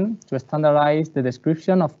taken to standardize the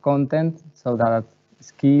description of content so that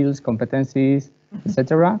skills, competencies,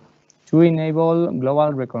 etc., to enable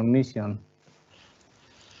global recognition?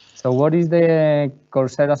 So what is the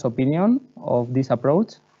Coursera's opinion of this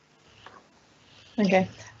approach? Okay,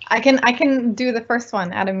 I can do the first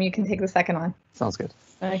one. Adam, you can take the second one. Sounds good.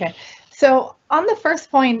 Okay, so on the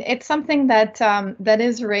first point, it's something that that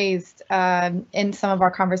is raised in some of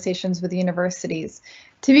our conversations with universities.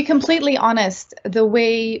 To be completely honest, the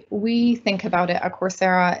way we think about it at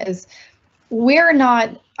Coursera is we're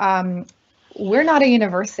not we're not a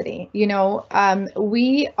university, you know,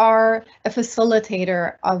 we are a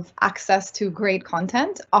facilitator of access to great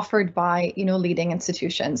content offered by, you know, leading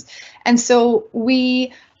institutions. And so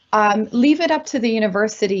we leave it up to the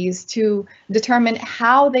universities to determine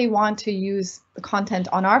how they want to use the content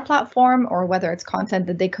on our platform, or whether it's content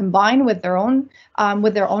that they combine with their own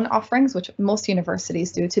offerings, which most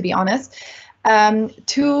universities do, to be honest,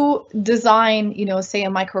 to design, you know, say a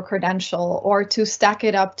micro-credential, or to stack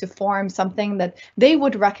it up to form something that they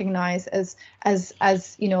would recognize as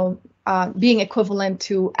you know, being equivalent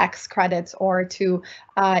to X credits, or to,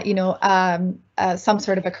 you know, some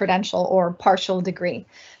sort of a credential or partial degree.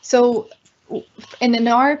 So, in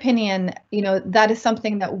our opinion, you know, that is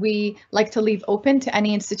something that we like to leave open to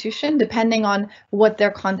any institution, depending on what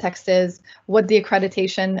their context is, what the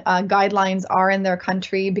accreditation guidelines are in their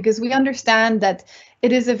country, because we understand that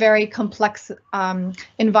it is a very complex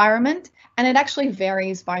environment, and it actually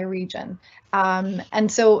varies by region.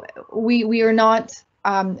 And so we are not,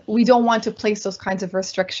 we don't want to place those kinds of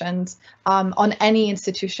restrictions on any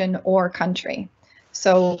institution or country.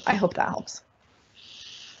 So I hope that helps.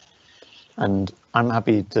 And I'm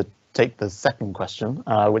happy to take the second question,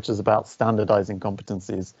 which is about standardizing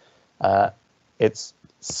competencies. It's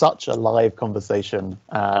such a live conversation.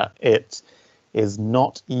 It is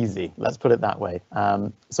not easy, let's put it that way.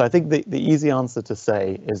 So I think the easy answer to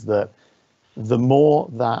say is that the more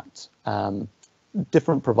that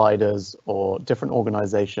different providers or different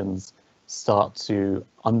organizations start to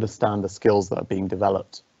understand the skills that are being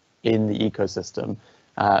developed in the ecosystem,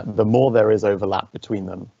 the more there is overlap between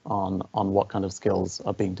them on what kind of skills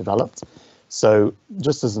are being developed. So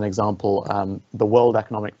just as an example, the World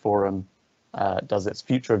Economic Forum does its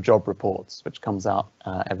Future of Job reports, which comes out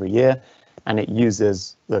every year, and it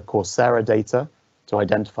uses the Coursera data to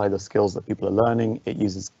identify the skills that people are learning. It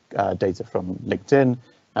uses data from LinkedIn.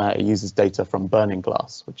 It uses data from Burning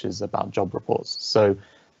Glass, which is about job reports. So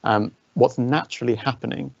what's naturally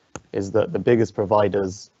happening is that the biggest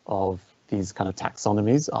providers of these kind of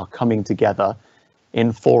taxonomies are coming together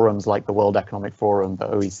in forums like the World Economic Forum, the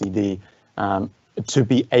OECD, to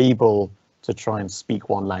be able to try and speak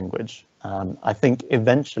one language. I think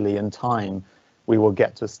eventually in time, we will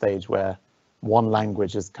get to a stage where one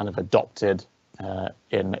language is kind of adopted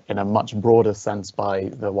in a much broader sense by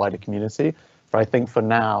the wider community. But I think for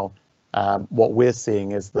now, what we're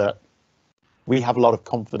seeing is that we have a lot of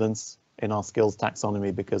confidence in our skills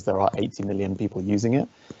taxonomy because there are 80 million people using it.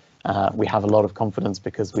 We have a lot of confidence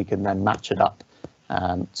because we can then match it up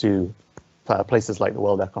to places like the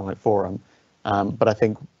World Economic Forum. But I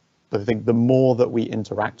think the more that we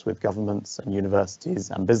interact with governments and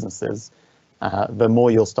universities and businesses, the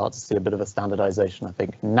more you'll start to see a bit of a standardization, I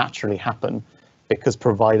think, naturally happen, because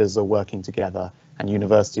providers are working together and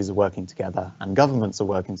universities are working together and governments are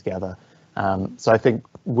working together. So I think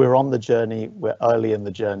we're on the journey, we're early in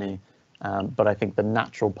the journey, but I think the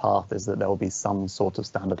natural path is that there will be some sort of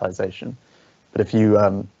standardization. But if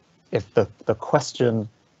you, if the question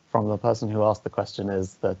from the person who asked the question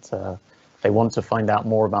is that they want to find out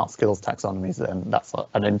more about skills taxonomies, then that's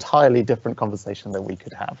an entirely different conversation that we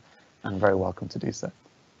could have, and very welcome to do so.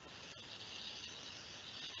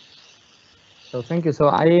 So thank you. So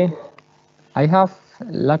I have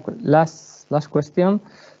last question.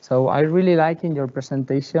 So I really like in your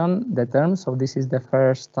presentation the term. So this is the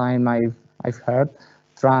first time I've heard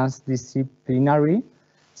transdisciplinary.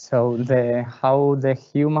 So how the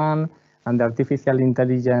human and the artificial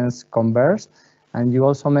intelligence converge. And you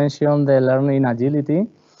also mentioned the learning agility.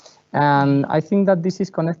 And I think that this is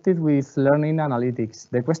connected with learning analytics.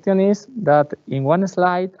 The question is that in one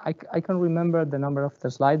slide, I can't remember the number of the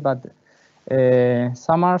slide, but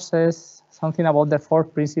Samar says something about the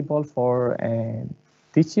fourth principle for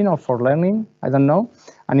teaching or for learning, I don't know.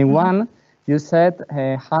 And in one, you said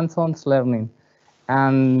hands-on learning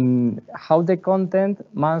and how the content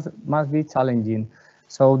must be challenging.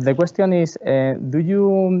 So the question is, do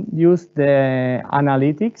you use the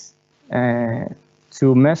analytics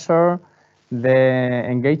to measure the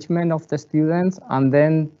engagement of the students and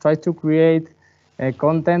then try to create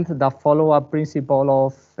content that follow a principle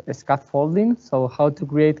of scaffolding? So how to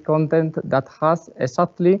create content that has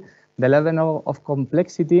exactly the level of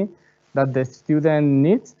complexity that the student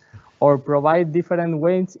needs, or provide different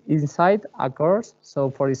ways inside a course. So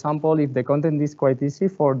for example, if the content is quite easy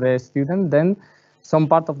for the student, then some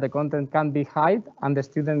part of the content can be hide and the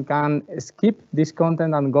student can skip this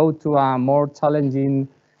content and go to a more challenging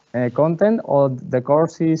content, or the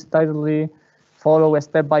course is tightly follow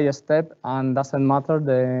step by step and doesn't matter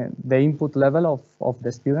the input level of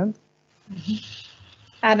the student.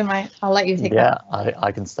 Adam, I'll let you take that. Yeah,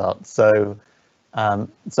 I can start. So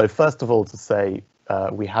So first of all, to say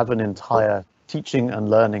we have an entire teaching and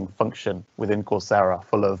learning function within Coursera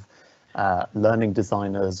full of learning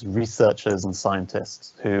designers, researchers, and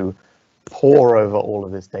scientists who pore over all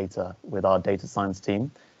of this data with our data science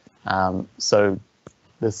team. So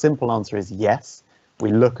the simple answer is yes.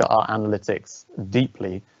 We look at our analytics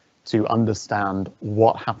deeply to understand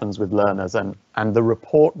what happens with learners. And the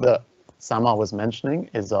report that Samar was mentioning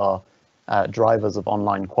is our drivers of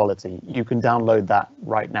online quality. You can download that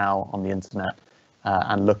right now on the internet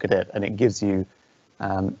and look at it, and it gives you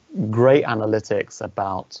great analytics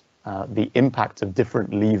about the impact of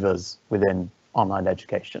different levers within online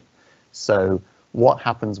education. So what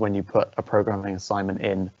happens when you put a programming assignment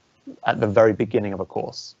in at the very beginning of a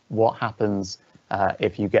course? What happens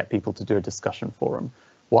if you get people to do a discussion forum?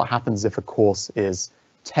 What happens if a course is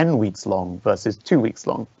 10 weeks long versus 2 weeks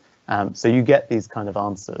long? So you get these kind of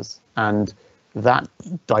answers, and that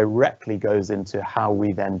directly goes into how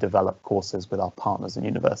we then develop courses with our partners and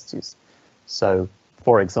universities. So,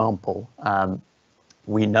 for example,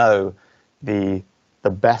 we know the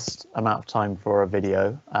best amount of time for a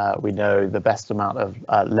video. We know the best amount of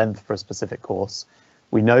length for a specific course.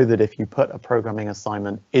 We know that if you put a programming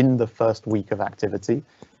assignment in the first week of activity,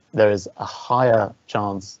 there is a higher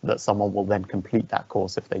chance that someone will then complete that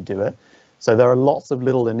course if they do it. So there are lots of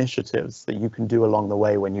little initiatives that you can do along the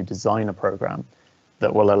way when you design a program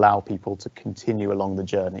that will allow people to continue along the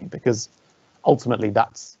journey, because ultimately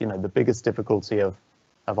that's, you know, the biggest difficulty of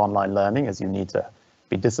online learning is you need to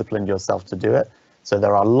be disciplined yourself to do it. So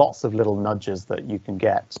there are lots of little nudges that you can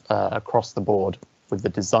get across the board with the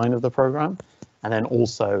design of the program, and then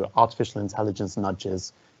also artificial intelligence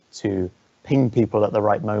nudges to ping people at the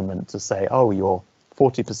right moment to say, oh, you're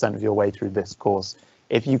 40% of your way through this course.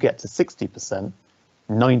 If you get to 60%,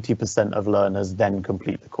 90% of learners then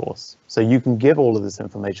complete the course. So you can give all of this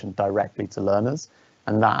information directly to learners,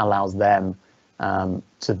 and that allows them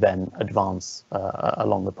to then advance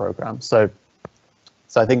along the program. So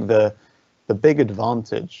I think the big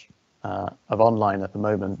advantage of online at the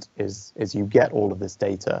moment is you get all of this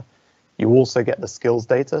data. You also get the skills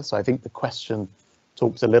data. So I think the question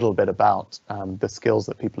talks a little bit about the skills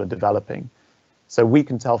that people are developing. So we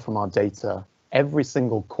can tell from our data, every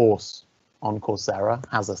single course on Coursera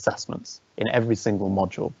has assessments in every single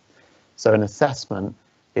module. So an assessment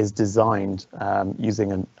is designed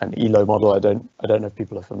using an ELO model. I don't know if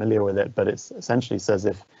people are familiar with it, but it essentially says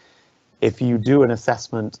if you do an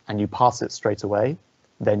assessment and you pass it straight away,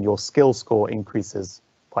 then your skill score increases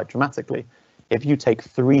quite dramatically. If you take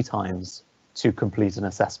 3 times to complete an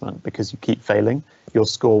assessment because you keep failing, your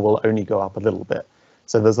score will only go up a little bit.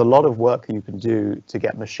 So there's a lot of work that you can do to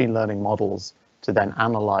get machine learning models to then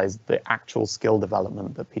analyze the actual skill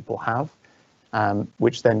development that people have,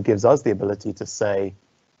 which then gives us the ability to say,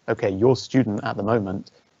 okay, your student at the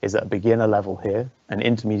moment is at a beginner level here, an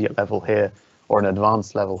intermediate level here, or an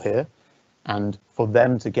advanced level here. And for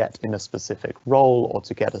them to get in a specific role or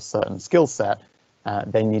to get a certain skill set,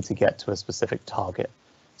 they need to get to a specific target.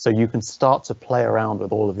 So you can start to play around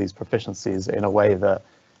with all of these proficiencies in a way that,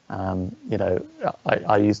 you know,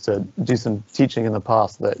 I used to do some teaching in the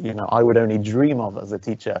past that, you know, I would only dream of as a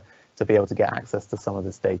teacher to be able to get access to some of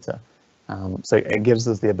this data. So it gives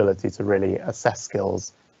us the ability to really assess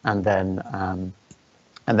skills and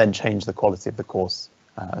then change the quality of the course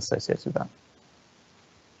associated with that.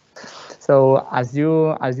 So as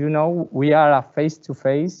you know, we are a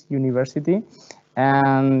face-to-face university,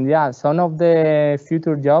 and yeah, some of the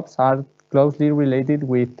future jobs are closely related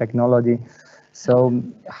with technology. So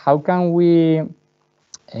how can we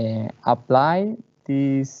apply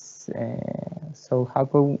this? So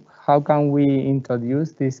how can we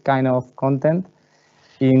introduce this kind of content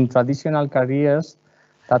in traditional careers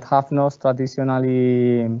that have not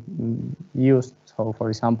traditionally used? So for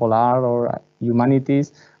example, art or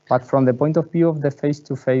humanities, but from the point of view of the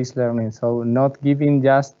face-to-face learning. So not giving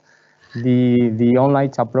just the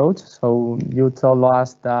online approach. So you told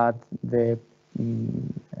us that the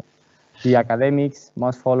academics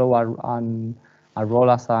must follow a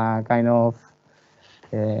role as a kind of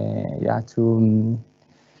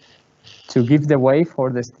to give the way for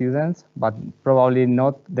the students, but probably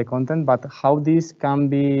not the content, but how this can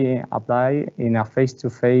be applied in a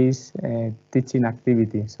face-to-face teaching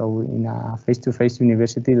activity. So in a face-to-face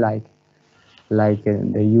university like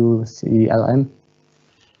the UCLM.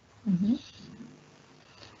 Mm-hmm.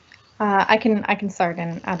 I can start,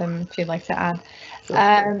 and Adam, if you'd like to add.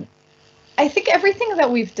 Sure. I think everything that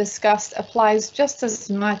we've discussed applies just as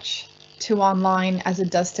much to online as it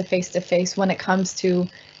does to face-to-face when it comes to,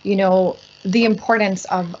 you know, the importance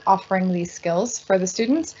of offering these skills for the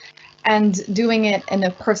students and doing it in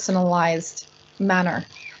a personalized manner.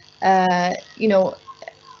 You know,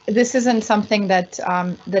 this isn't something that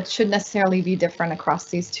that should necessarily be different across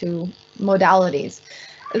these two modalities.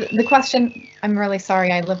 The question, I'm really sorry,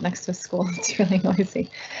 I live next to a school, it's really noisy.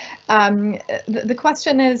 The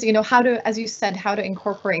question is, you know, how to, as you said, how to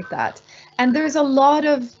incorporate that. And there's a lot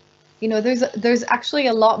of, you know, there's actually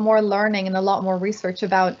a lot more learning and a lot more research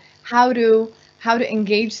about how to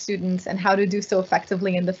engage students and how to do so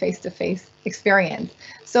effectively in the face-to-face experience.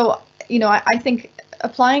 So, you know, I think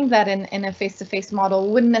applying that in a face-to-face model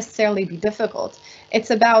wouldn't necessarily be difficult. It's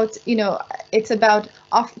about, you know, it's about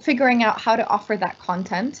figuring out how to offer that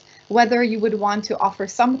content, whether you would want to offer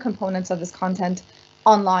some components of this content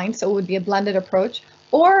online, so it would be a blended approach,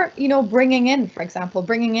 or, you know, bringing in, for example,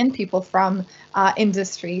 bringing in people from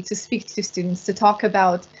industry to speak to students, to talk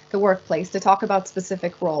about the workplace, to talk about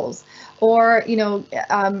specific roles, or, you know,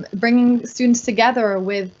 bringing students together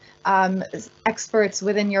with experts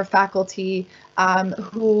within your faculty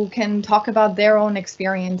who can talk about their own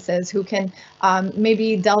experiences, who can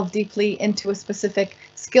maybe delve deeply into a specific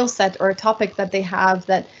skill set or a topic that they have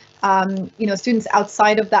that you know, students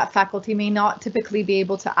outside of that faculty may not typically be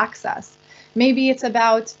able to access. Maybe it's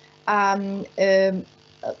about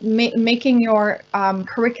making your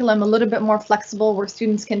curriculum a little bit more flexible, where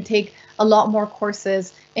students can take a lot more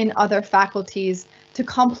courses in other faculties to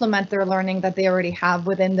complement their learning that they already have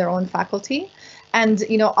within their own faculty, and,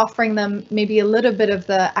 you know, offering them maybe a little bit of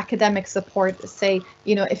the academic support. Say,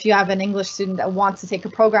 you know, if you have an English student that wants to take a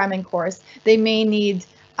programming course, they may need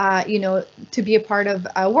you know, to be a part of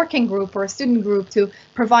a working group or a student group to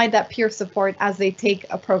provide that peer support as they take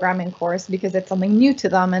a programming course, because it's something new to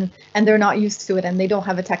them and they're not used to it and they don't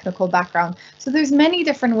have a technical background. So there's many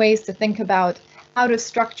different ways to think about how to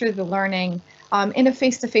structure the learning in a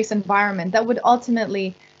face-to-face environment that would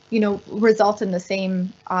ultimately, you know, result in the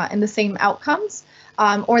same outcomes,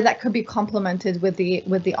 or that could be complemented with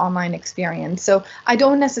the online experience. So I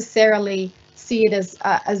don't necessarily see it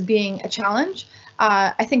as being a challenge.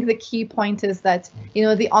 I think the key point is that, you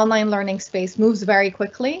know, the online learning space moves very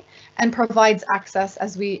quickly and provides access,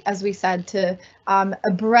 as we said, to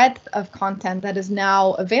a breadth of content that is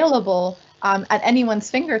now available at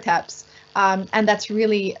anyone's fingertips, and that's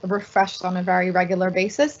really refreshed on a very regular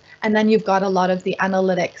basis. And then you've got a lot of the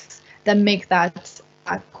analytics that make that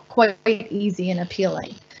quite easy and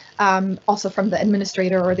appealing, also from the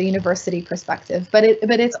administrator or the university perspective. But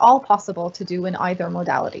it's all possible to do in either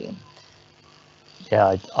modality.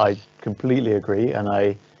 Yeah, I completely agree, and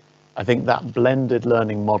I think that blended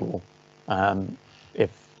learning model,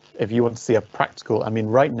 if you want to see a practical, I mean,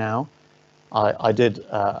 right now, I did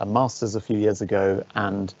a master's a few years ago,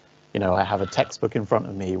 and, you know, I have a textbook in front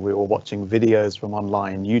of me. We were watching videos from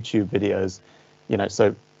online, YouTube videos, you know,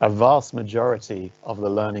 so a vast majority of the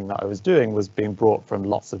learning that I was doing was being brought from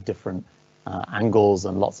lots of different angles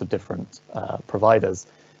and lots of different providers.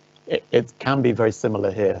 It can be very similar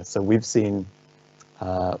here. So we've seen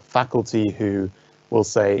faculty who will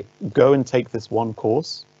say, go and take this one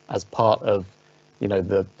course as part of, you know,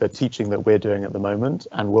 the teaching that we're doing at the moment,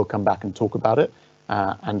 and we'll come back and talk about it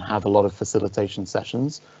and have a lot of facilitation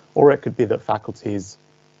sessions. Or it could be that faculties,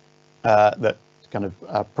 that kind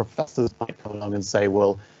of professors might come along and say,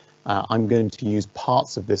 well, I'm going to use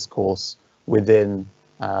parts of this course within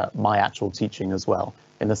my actual teaching as well,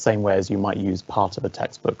 in the same way as you might use part of a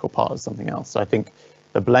textbook or part of something else. So I think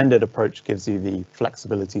the blended approach gives you the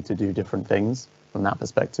flexibility to do different things from that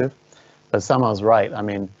perspective. But Samar's right. I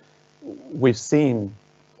mean, we've seen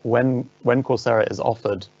when Coursera is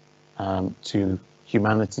offered to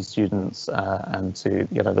humanities students and to,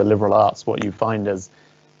 you know, the liberal arts, what you find is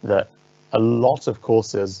that a lot of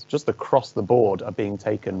courses just across the board are being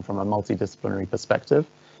taken from a multidisciplinary perspective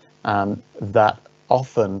that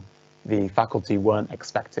often the faculty weren't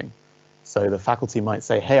expecting. So the faculty might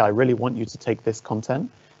say, hey, I really want you to take this content,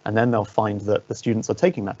 and then they'll find that the students are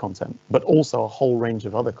taking that content, but also a whole range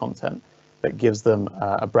of other content that gives them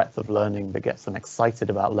a breadth of learning, that gets them excited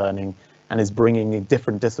about learning, and is bringing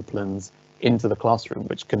different disciplines into the classroom,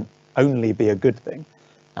 which can only be a good thing.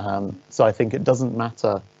 So I think it doesn't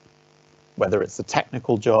matter whether it's a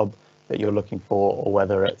technical job that you're looking for or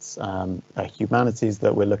whether it's humanities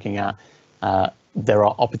that we're looking at. There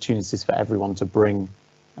are opportunities for everyone to bring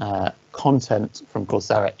content from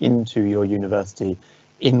Coursera into your university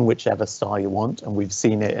in whichever style you want, and we've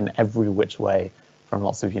seen it in every which way from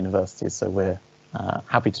lots of universities. So we're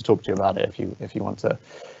happy to talk to you about it if you want to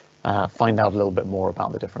find out a little bit more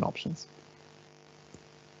about the different options.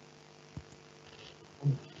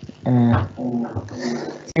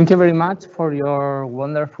 Thank you very much for your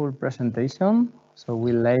wonderful presentation. So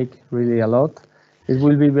we like really a lot. It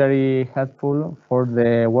will be very helpful for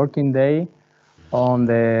the working day on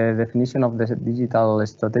the definition of the digital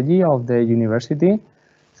strategy of the university.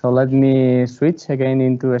 So let me switch again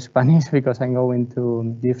into Spanish because I'm going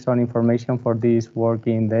to give some information for this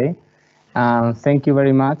working day. And thank you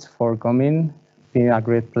very much for coming. It's been a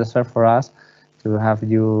great pleasure for us to have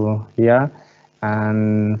you here,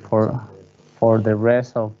 and for the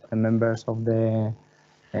rest of the members of the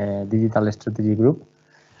Digital Strategy Group.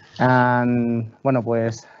 And bueno,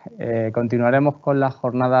 pues continuaremos con las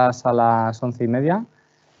jornadas a las 11:30.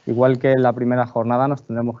 Igual que en la primera jornada, nos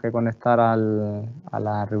tendremos que conectar a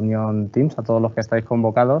la reunión Teams, a todos los que estáis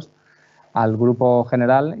convocados, al grupo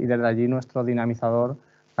general, y desde allí nuestro dinamizador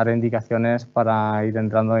dará indicaciones para ir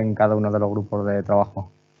entrando en cada uno de los grupos de trabajo.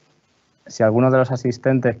 Si alguno de los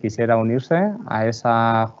asistentes quisiera unirse a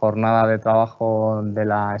esa jornada de trabajo de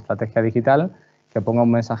la estrategia digital, que ponga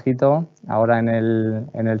un mensajito ahora en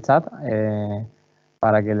el chat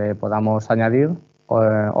para que le podamos añadir,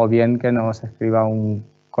 o bien que nos escriba un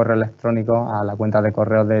correo electrónico a la cuenta de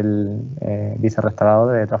correo del Vicerrectorado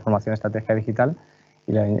de Transformación Estrategia Digital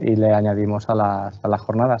y le añadimos a las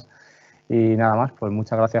jornadas. Y nada más, pues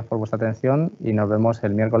muchas gracias por vuestra atención y nos vemos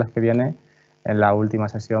el miércoles que viene en la última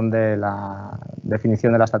sesión de la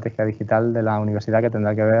definición de la estrategia digital de la universidad, que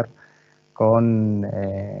tendrá que ver con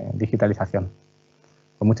digitalización.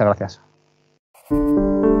 Pues muchas gracias.